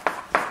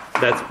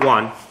 that's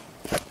 1.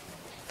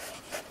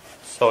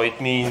 So it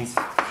means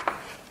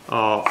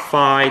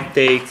phi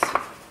takes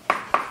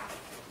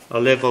a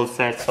level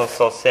set.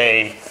 So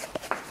say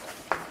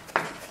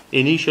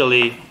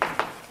initially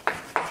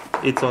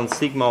it's on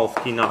sigma of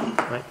T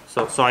naught. Right?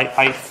 So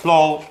I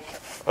flow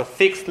a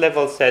fixed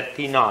level set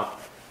T naught.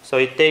 So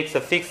it takes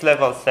a fixed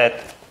level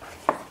set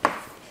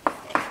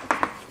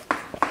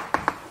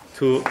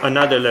to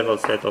another level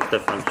set of the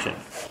function.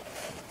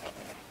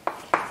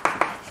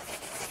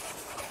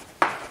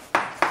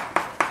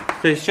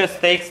 So it just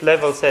takes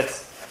level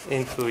sets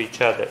into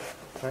each other.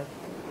 Right?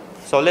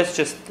 So let's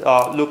just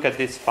look at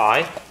this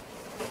phi.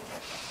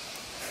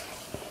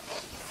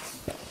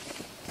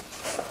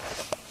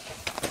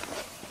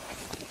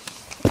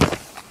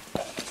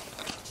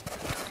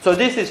 So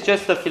this is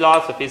just a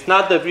philosophy. It's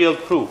not the real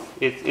proof.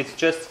 It's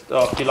just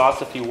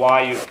philosophy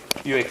why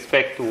you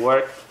expect to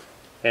work,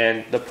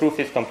 and the proof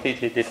is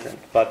completely different.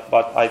 But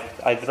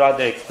I'd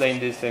rather explain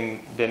this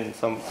than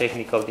some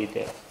technical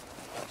detail.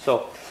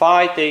 So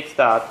phi takes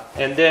that,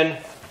 and then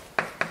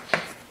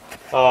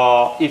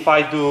if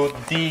I do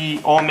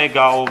d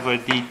omega over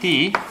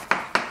dt,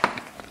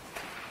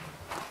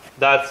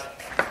 that's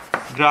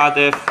grad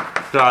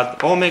f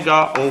grad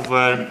omega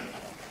over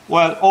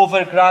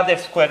grad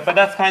f squared, but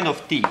that's kind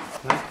of t.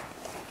 Right?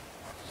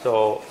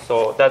 So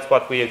that's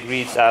what we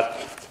agreed, that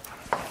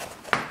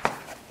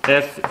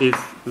f is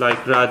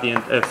like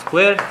gradient f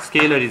squared.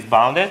 Scalar is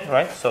bounded,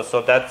 right?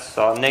 So that's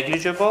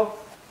negligible,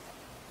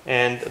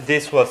 and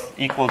this was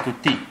equal to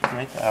t,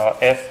 right?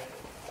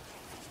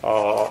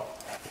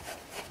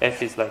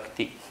 F is like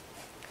t.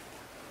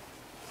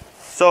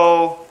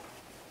 So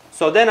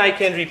then I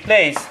can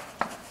replace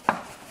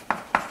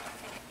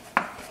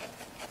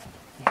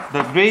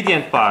the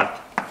gradient part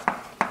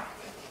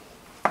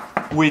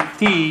with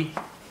t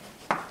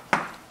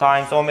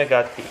times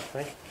omega t,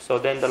 right? So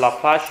then the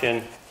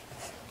Laplacian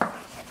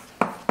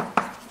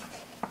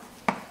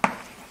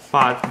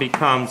part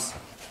becomes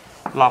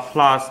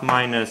Laplace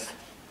minus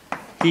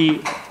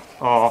t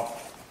of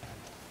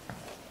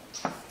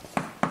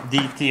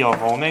dt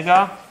of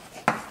omega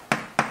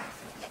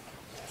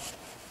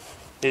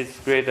is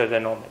greater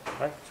than omega,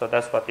 right? So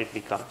that's what it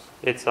becomes.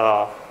 It's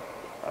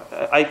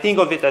I think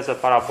of it as a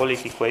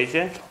parabolic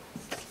equation,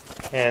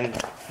 and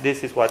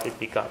this is what it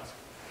becomes.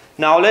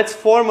 Now let's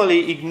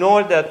formally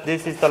ignore that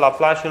this is the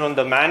Laplacian on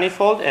the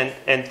manifold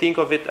and think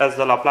of it as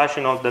the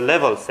Laplacian of the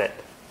level set.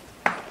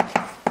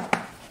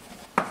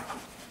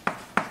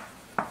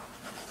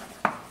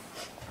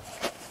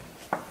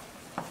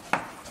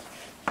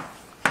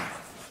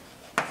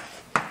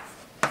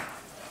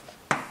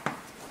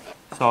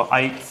 So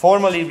I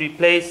formally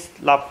replace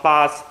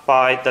Laplace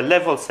by the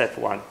level set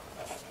one.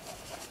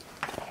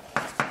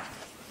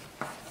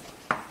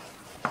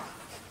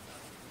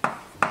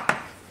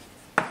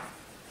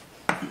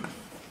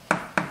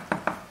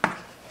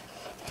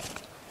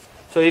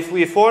 So if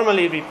we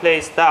formally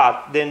replace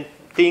that, then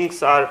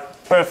things are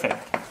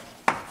perfect.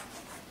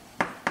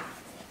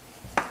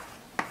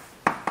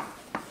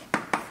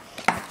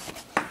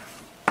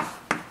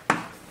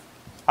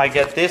 I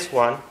get this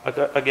one.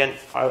 Again,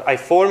 I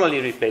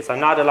formally replace. I'm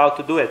not allowed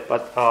to do it,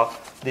 but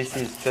this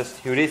is just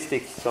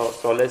heuristic.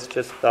 So let's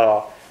just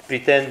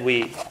pretend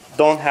we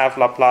don't have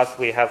Laplace,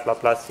 we have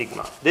Laplace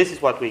sigma. This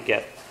is what we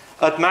get.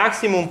 At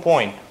maximum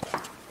point,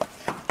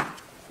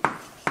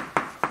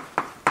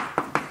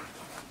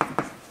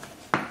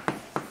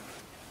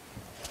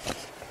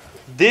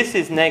 this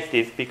is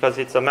negative because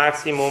it's a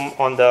maximum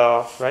on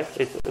the, right?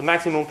 It's a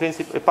maximum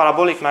principle, a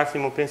parabolic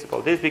maximum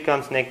principle. This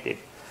becomes negative.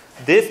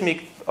 This,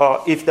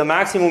 if the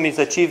maximum is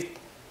achieved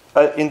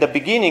in the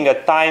beginning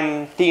at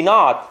time t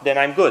naught, then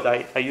I'm good.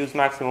 I use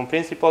maximum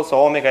principle,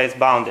 so omega is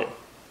bounded.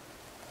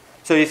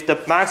 So if the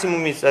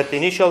maximum is at the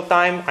initial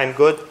time, I'm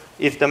good.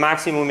 If the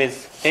maximum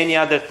is any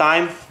other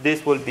time,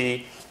 this will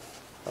be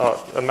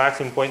a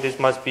maximum point. This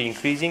must be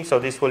increasing, so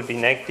this will be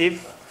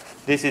negative.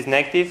 This is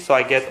negative, so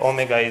I get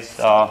omega is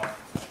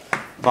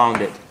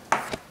bounded.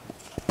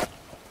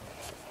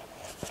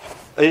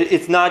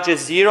 It's not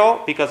just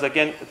zero, because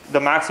again, the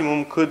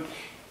maximum could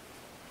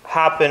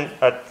happen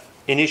at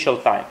initial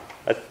time,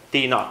 at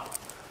t naught.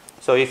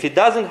 So if it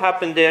doesn't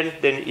happen there,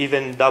 then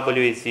even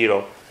w is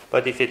zero.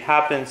 But if it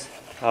happens,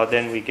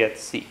 then we get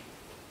c.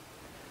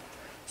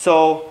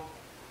 So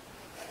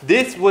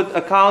this would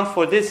account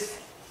for this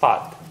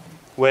part,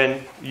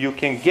 when you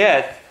can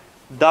get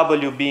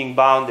w being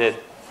bounded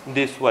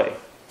this way.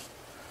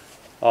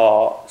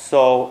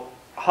 So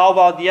how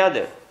about the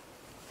other?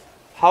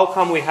 How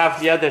come we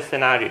have the other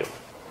scenario?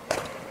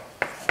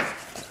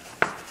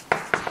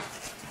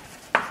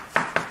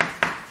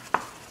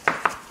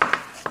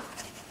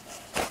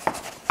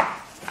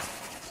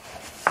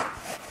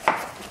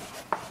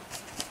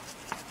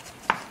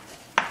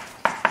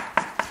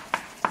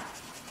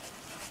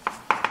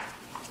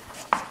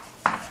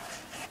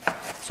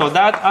 So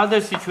that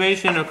other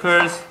situation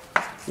occurs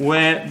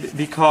where,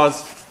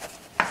 because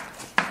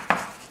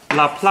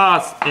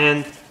Laplace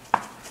and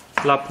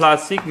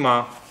Laplace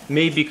sigma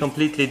may be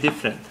completely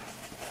different.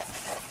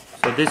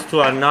 So these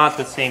two are not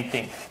the same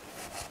thing.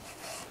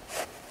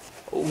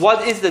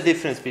 What is the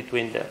difference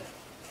between them?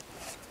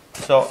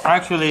 So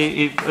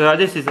actually, if,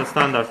 this is a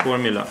standard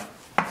formula.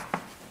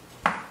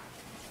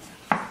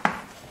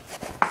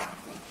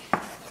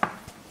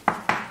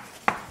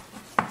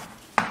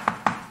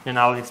 And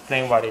I'll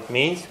explain what it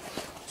means.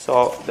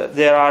 So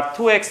there are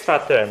two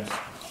extra terms.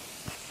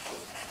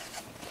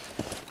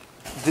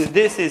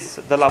 This is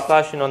the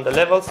Laplacian on the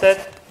level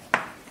set.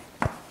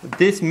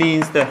 This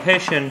means the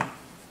Hessian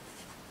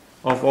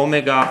of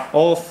omega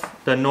of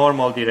the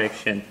normal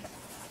direction.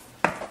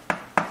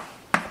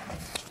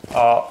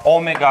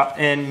 Omega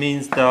n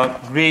means the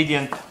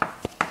gradient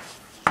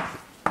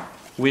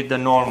with the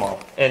normal,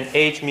 and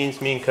h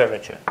means mean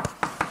curvature.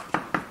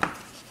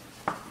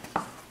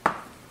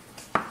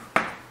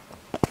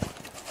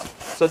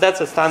 So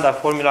that's a standard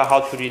formula how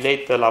to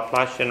relate the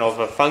Laplacian of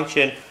a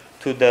function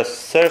to the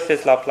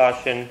surface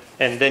Laplacian,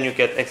 and then you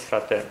get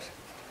extra terms.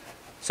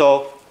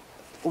 So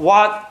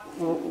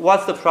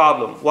what's the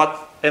problem? What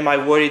am I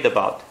worried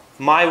about?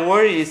 My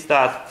worry is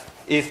that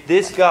if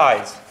these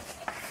guys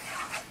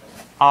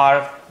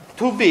are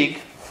too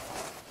big,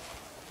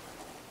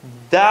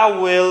 that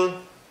will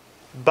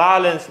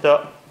balance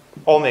the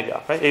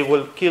omega, right? It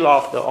will kill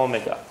off the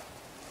omega.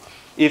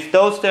 If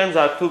those terms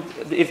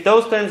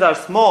are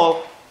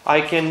small,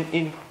 I can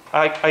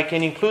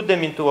include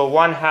them into a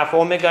 1/2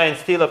 omega and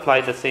still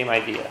apply the same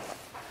idea.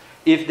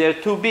 If they're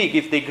too big,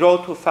 if they grow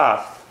too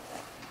fast,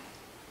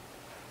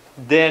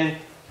 then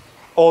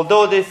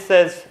although this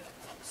says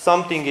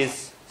something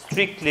is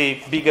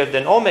strictly bigger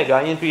than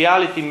omega, in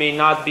reality may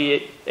not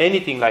be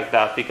anything like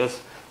that,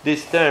 because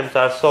these terms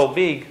are so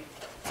big,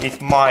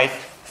 it might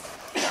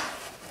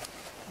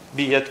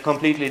be a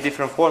completely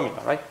different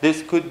formula, right?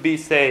 This could be,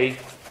 say,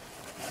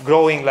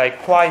 growing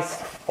like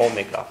twice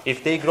omega.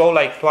 If they grow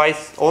like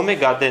twice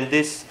omega, then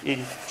this it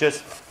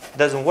just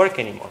doesn't work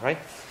anymore, right?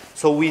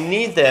 So we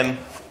need them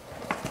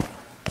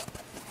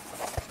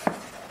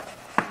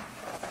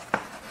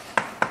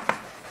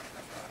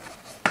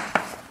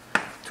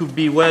to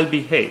be well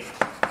behaved.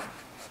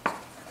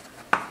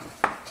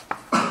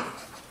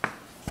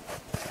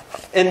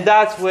 And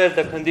that's where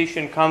the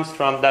condition comes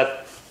from,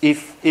 that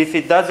if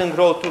it doesn't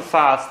grow too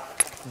fast,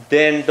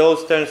 then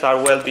those terms are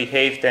well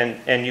behaved,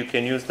 and you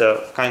can use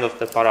the kind of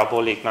the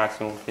parabolic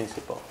maximum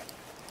principle.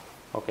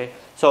 Okay?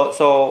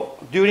 So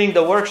during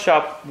the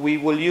workshop, we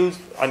will use,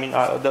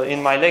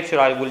 in my lecture,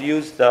 I will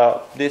use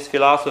this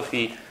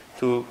philosophy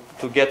to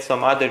get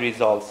some other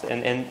results.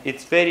 And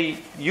it's very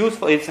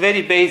useful. It's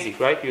very basic,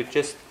 right? You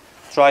just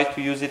try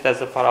to use it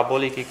as a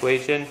parabolic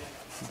equation,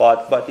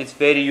 but it's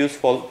very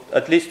useful,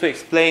 at least to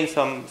explain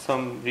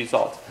some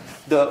results.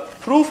 The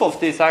proof of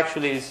this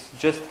actually is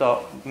just the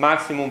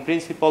maximum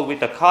principle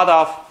with a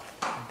cutoff,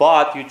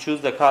 but you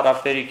choose the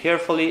cutoff very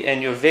carefully,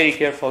 and you're very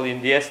careful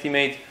in the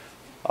estimate,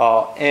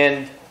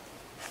 and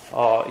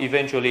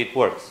eventually it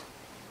works.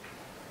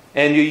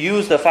 And you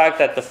use the fact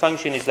that the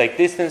function is like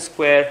distance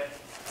squared,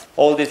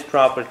 all these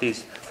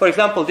properties. For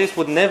example, this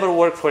would never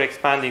work for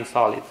expanding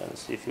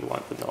solitons, if you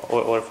want to know,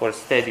 or for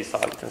steady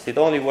solitons. It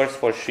only works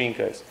for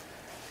shrinkers.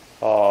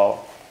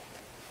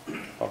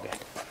 Okay.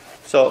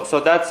 So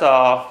that's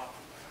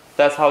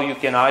how you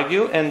can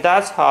argue, and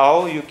that's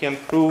how you can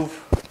prove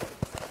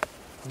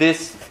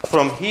this.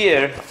 From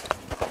here,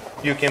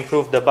 you can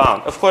prove the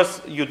bound. Of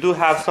course, you do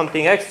have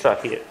something extra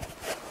here,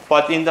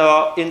 but in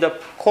the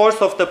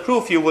course of the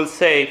proof, you will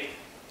say,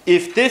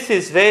 if this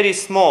is very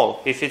small,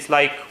 if it's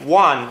like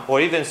 1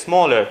 or even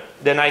smaller,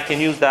 then I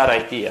can use that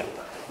idea.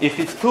 If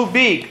it's too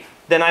big,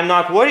 then I'm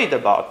not worried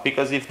about,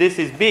 because if this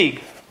is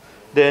big,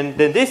 then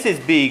this is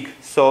big.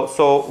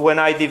 So when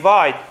I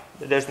divide,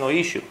 there's no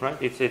issue, right?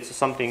 It's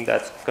something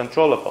that's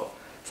controllable.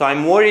 So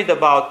I'm worried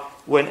about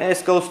when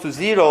S goes to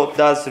 0,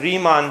 does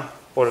Riemann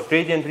or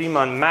gradient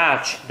Riemann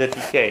match the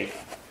decay?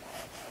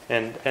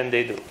 And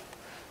they do.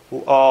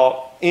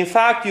 In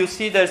fact, you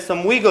see there's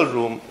some wiggle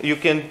room. You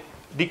can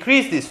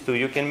decrease this to,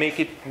 you can make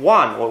it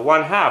 1 or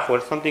 1/2 or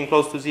something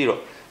close to 0.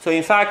 So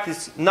in fact,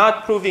 it's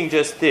not proving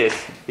just this.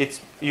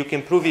 You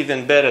can prove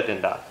even better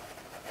than that.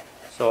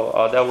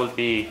 So that will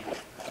be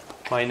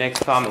my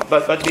next comment.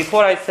 But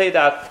before I say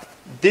that,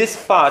 this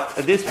part,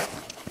 this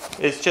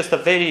is just a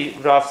very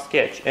rough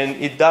sketch, and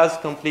it does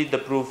complete the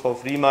proof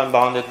of Riemann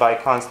bounded by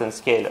constant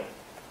scalar.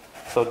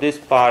 So this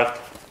part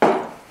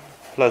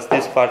plus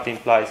this part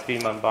implies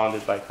Riemann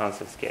bounded by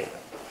constant scalar.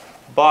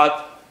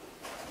 But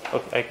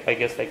okay, I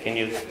guess I can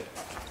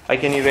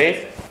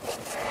erase.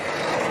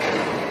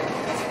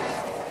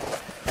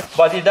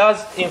 But it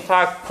does in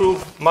fact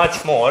prove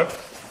much more.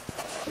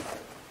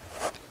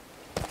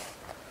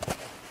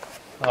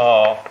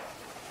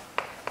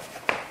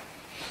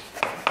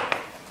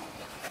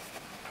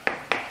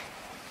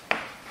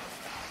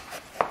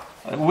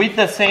 With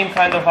the same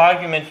kind of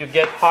argument, you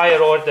get higher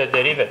order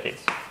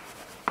derivatives.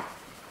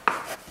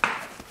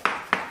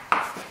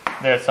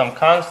 There's some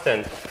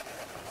constant,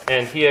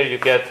 and here you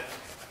get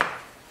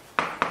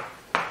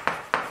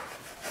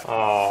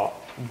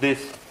this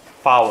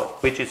power,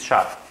 which is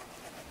sharp.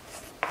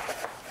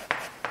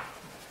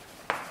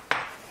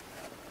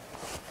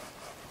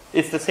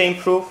 It's the same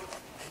proof.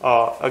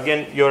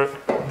 Again,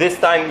 this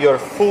time you're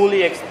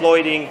fully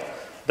exploiting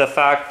the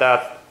fact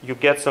that you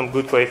get some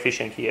good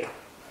coefficient here.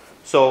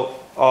 So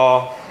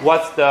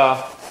what's the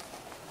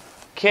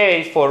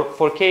k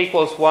for k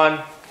equals 1?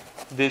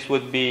 This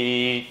would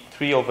be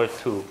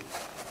 3/2.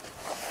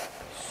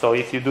 So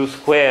if you do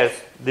squares,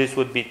 this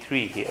would be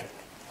 3 here.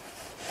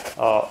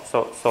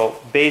 So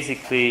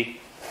basically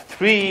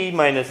 3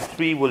 minus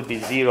 3 will be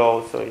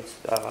 0. So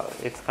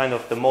it's kind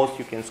of the most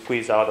you can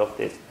squeeze out of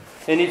this.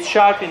 And it's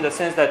sharp in the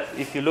sense that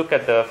if you look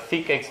at the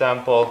thick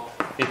example,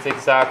 it's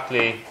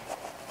exactly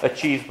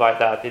achieved by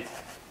that.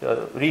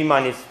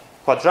 Riemann is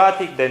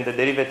quadratic, then the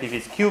derivative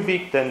is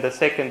cubic, then the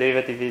second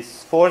derivative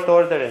is 4th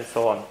order, and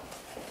so on.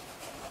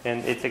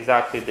 And it's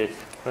exactly this,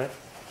 right?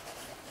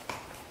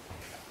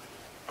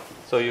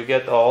 So you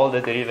get all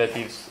the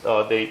derivatives,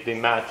 they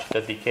match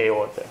the decay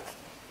order.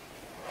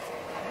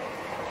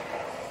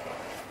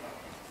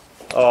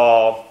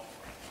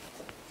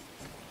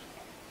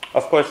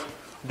 Of course,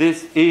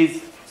 this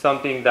is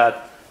something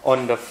that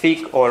on the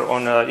thick or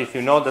if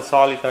you know the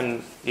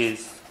soliton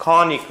is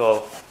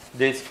conical,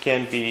 this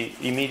can be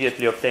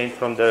immediately obtained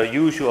from the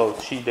usual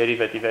sheet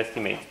derivative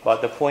estimates.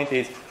 But the point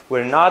is,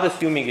 we're not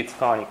assuming it's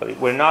conical.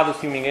 We're not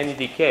assuming any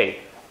decay.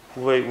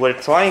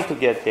 We're trying to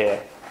get there.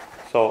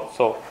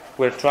 So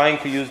we're trying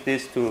to use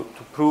this to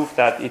prove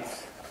that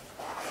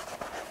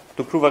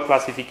to prove a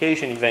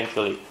classification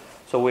eventually.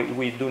 So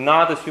we do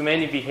not assume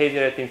any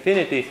behavior at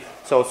infinity.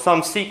 So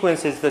some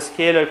sequences, the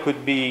scalar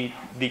could be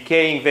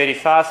decaying very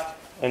fast,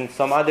 and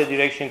some other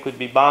direction could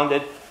be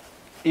bounded.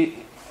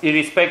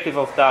 Irrespective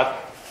of that,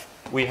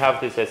 we have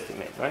this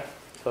estimate, right?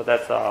 So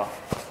that's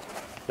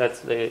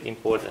the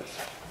importance.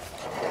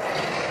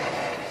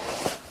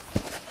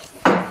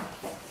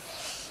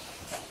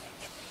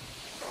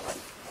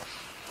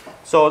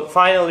 So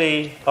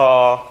finally,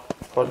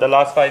 for the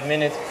last 5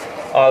 minutes,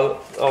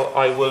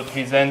 I will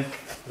present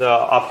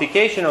the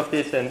application of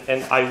this,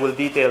 and I will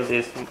detail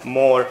this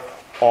more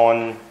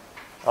on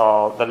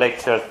the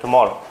lecture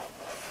tomorrow.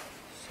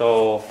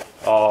 So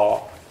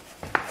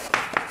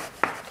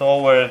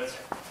towards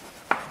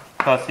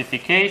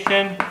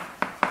classification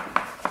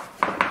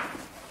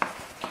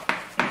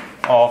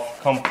of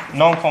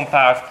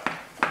non-compact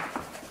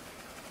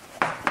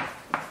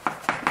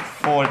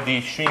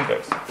 4D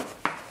shrinkers.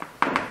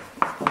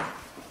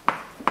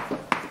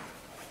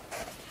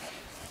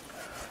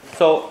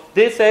 So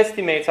these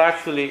estimates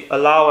actually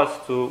allow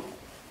us to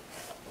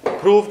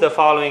prove the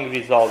following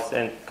results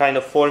and kind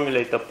of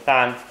formulate a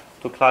plan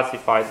to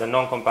classify the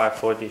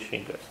non-compact 4D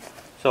shrinkers.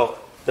 So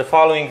the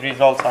following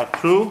results are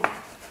true.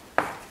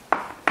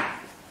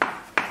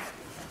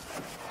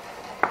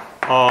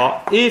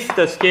 If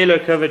the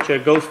scalar curvature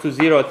goes to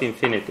 0 at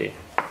infinity,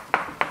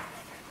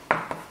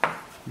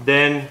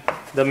 then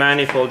the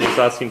manifold is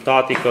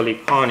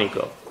asymptotically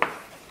conical.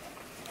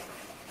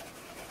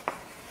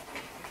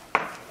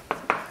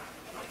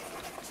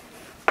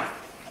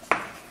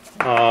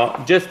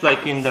 Just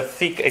like in the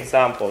thick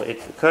example,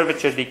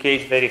 curvature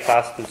decays very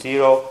fast to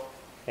 0,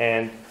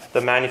 and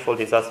the manifold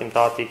is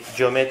asymptotic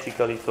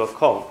geometrically to a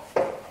cone.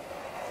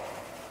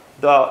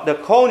 The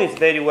cone is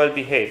very well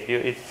behaved.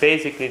 It's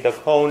basically, the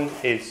cone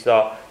is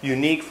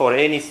unique for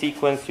any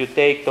sequence you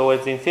take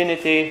towards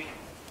infinity.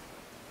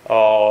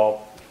 The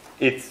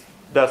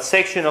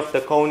section of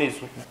the cone is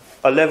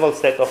a level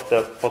set of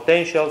the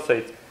potential,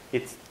 so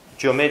its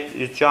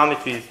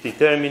geometry is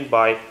determined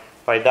by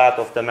that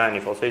of the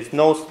manifold. So it's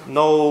no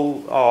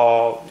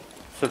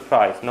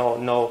surprise,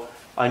 no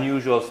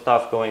unusual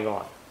stuff going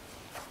on.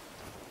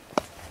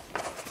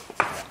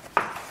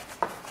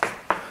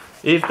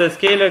 If the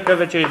scalar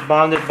curvature is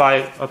bounded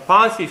by a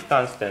passive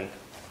constant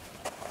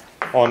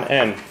on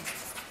M,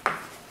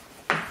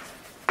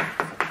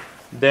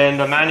 then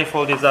the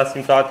manifold is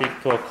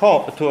asymptotic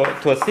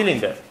to a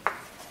cylinder.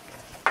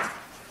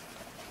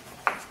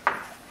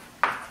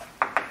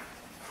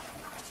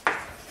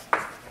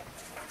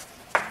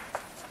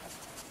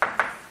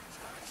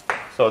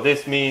 So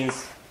this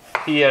means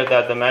here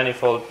that the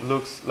manifold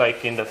looks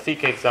like in the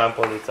thick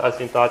example, it's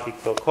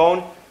asymptotic to a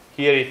cone.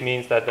 Here it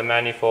means that the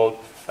manifold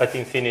at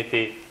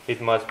infinity, it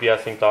must be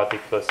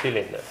asymptotic to a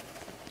cylinder.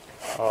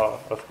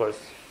 Of course,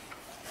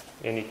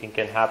 anything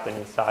can happen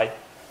inside,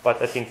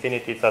 but at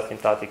infinity it's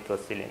asymptotic to a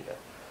cylinder.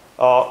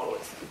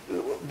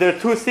 There are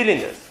two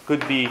cylinders.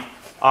 Could be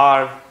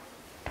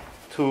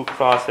R2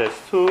 cross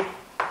S2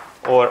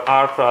 or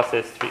R cross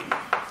S3.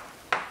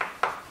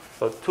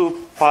 So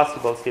two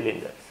possible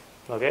cylinders.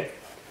 Okay?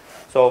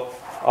 So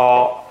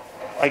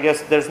I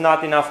guess there's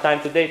not enough time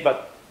today,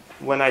 but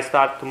when I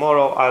start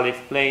tomorrow, I'll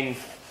explain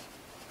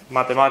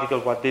mathematical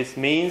what this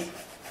means,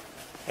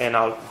 and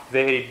I'll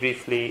very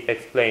briefly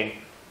explain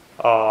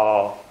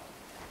how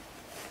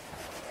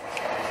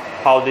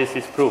this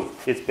is proved.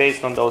 It's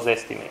based on those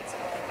estimates.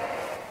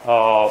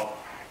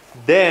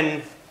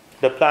 Then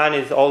the plan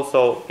is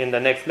also in the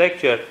next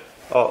lecture.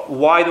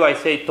 Why do I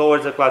say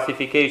towards a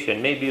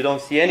classification? Maybe you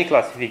don't see any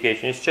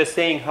classification. It's just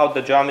saying how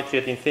the geometry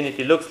at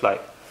infinity looks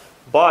like.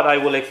 But I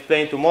will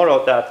explain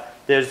tomorrow that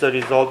there's a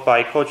result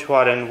by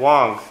Kochwar and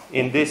Wang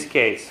in this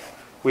case,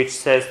 which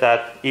says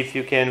that if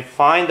you can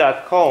find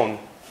that cone,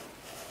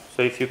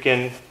 so if you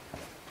can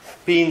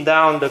pin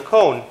down the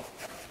cone,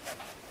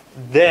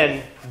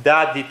 then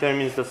that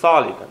determines the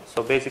soliton.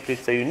 So basically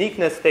it's a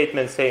uniqueness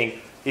statement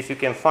saying if you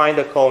can find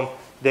a cone,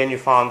 then you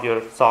found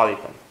your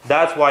soliton.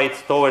 That's why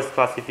it's towards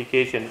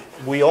classification.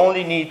 We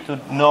only need to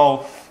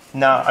know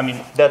now, I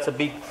mean, that's a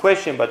big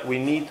question, but we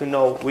need to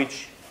know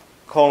which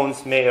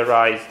cones may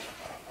arise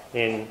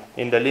in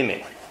the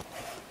limit.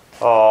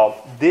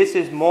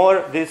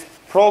 This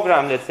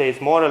program, let's say, is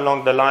more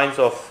along the lines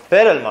of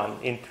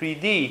Perelman in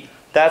 3D.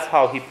 That's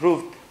how he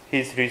proved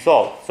his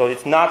result. So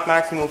it's not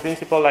maximum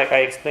principle like I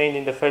explained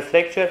in the first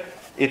lecture.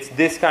 It's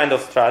this kind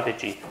of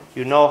strategy.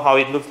 You know how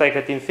it looks like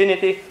at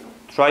infinity.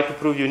 Try to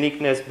prove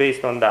uniqueness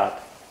based on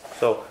that.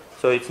 So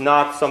it's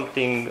not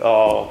something.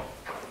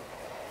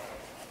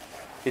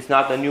 It's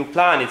not a new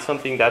plan. It's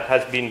something that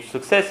has been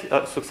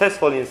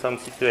successful in some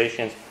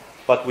situations,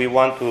 but we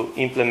want to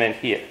implement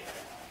here.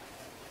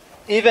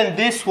 Even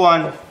this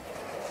one.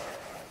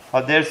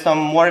 There's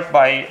some work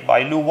by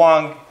Lu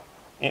Wang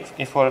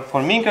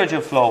for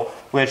Minkerger flow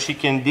where she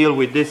can deal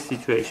with this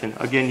situation.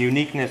 Again,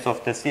 uniqueness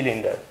of the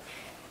cylinder.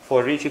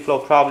 For Ricci flow,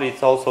 probably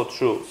it's also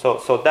true.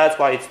 So that's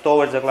why it's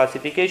towards the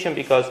classification,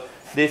 because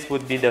this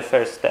would be the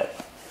first step.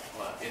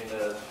 Well, in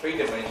the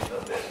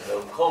 3-dimensional, there's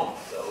no cone,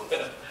 so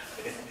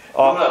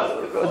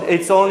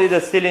it's only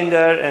the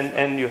cylinder,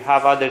 and you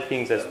have other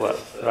things as well,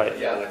 right?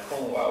 Yeah, the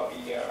cone will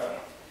be a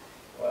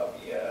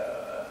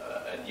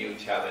new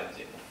challenge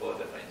in 4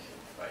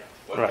 dimensions, right?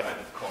 What right. kind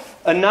of cone?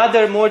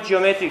 Another more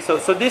geometric.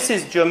 So this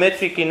is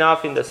geometric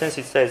enough in the sense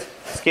it says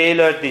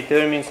scalar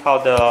determines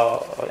how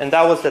and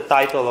that was the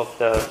title of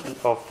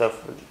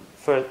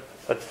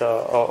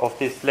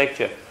this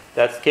lecture.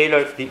 That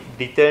scalar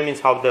determines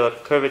how the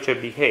curvature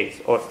behaves,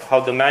 or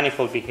how the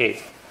manifold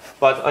behaves.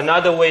 But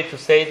another way to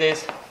say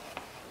this,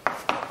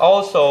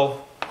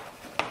 also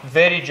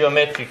very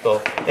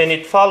geometrical, and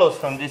it follows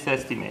from this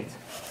estimate,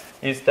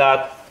 is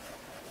that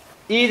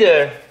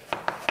either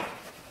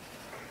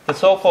the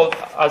so-called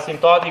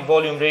asymptotic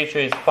volume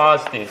ratio is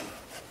positive.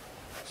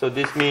 So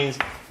this means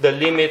the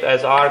limit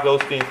as r goes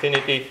to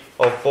infinity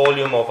of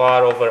volume of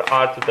r over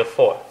r to the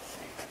 4.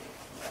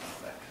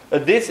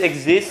 This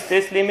exists,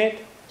 this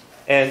limit,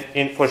 and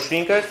for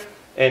shrinkers,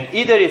 and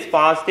either it's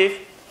positive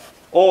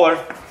or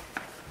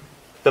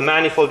the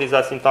manifold is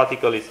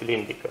asymptotically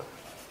cylindrical.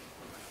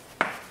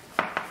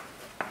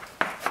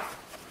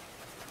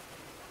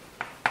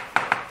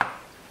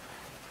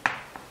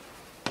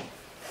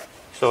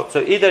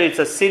 So either it's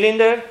a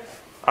cylinder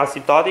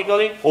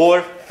asymptotically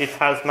or it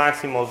has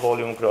maximal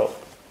volume growth.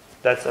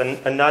 That's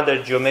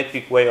another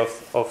geometric way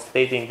of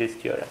stating this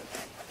theorem.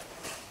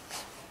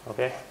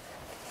 Okay?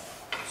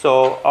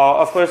 So,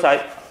 of course,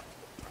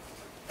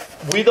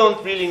 we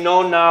don't really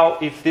know now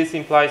if this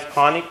implies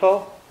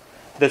conical.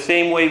 The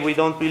same way we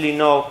don't really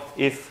know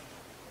if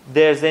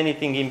there's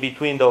anything in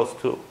between those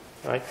two.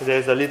 Right?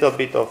 There's a little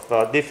bit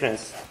of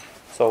difference.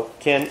 So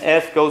can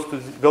F go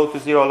to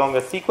 0 along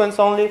a sequence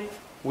only?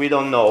 We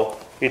don't know.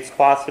 It's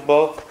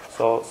possible.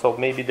 So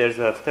maybe there's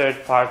a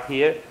third part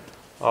here.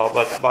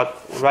 But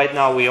right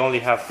now we only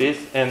have this,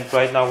 and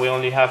right now we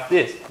only have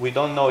this. We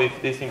don't know if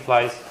this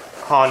implies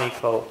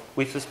conical.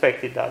 We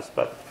suspect it does,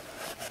 but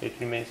it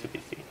remains to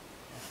be seen.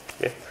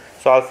 Okay.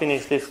 So I'll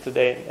finish this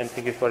today, and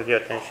thank you for your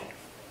attention.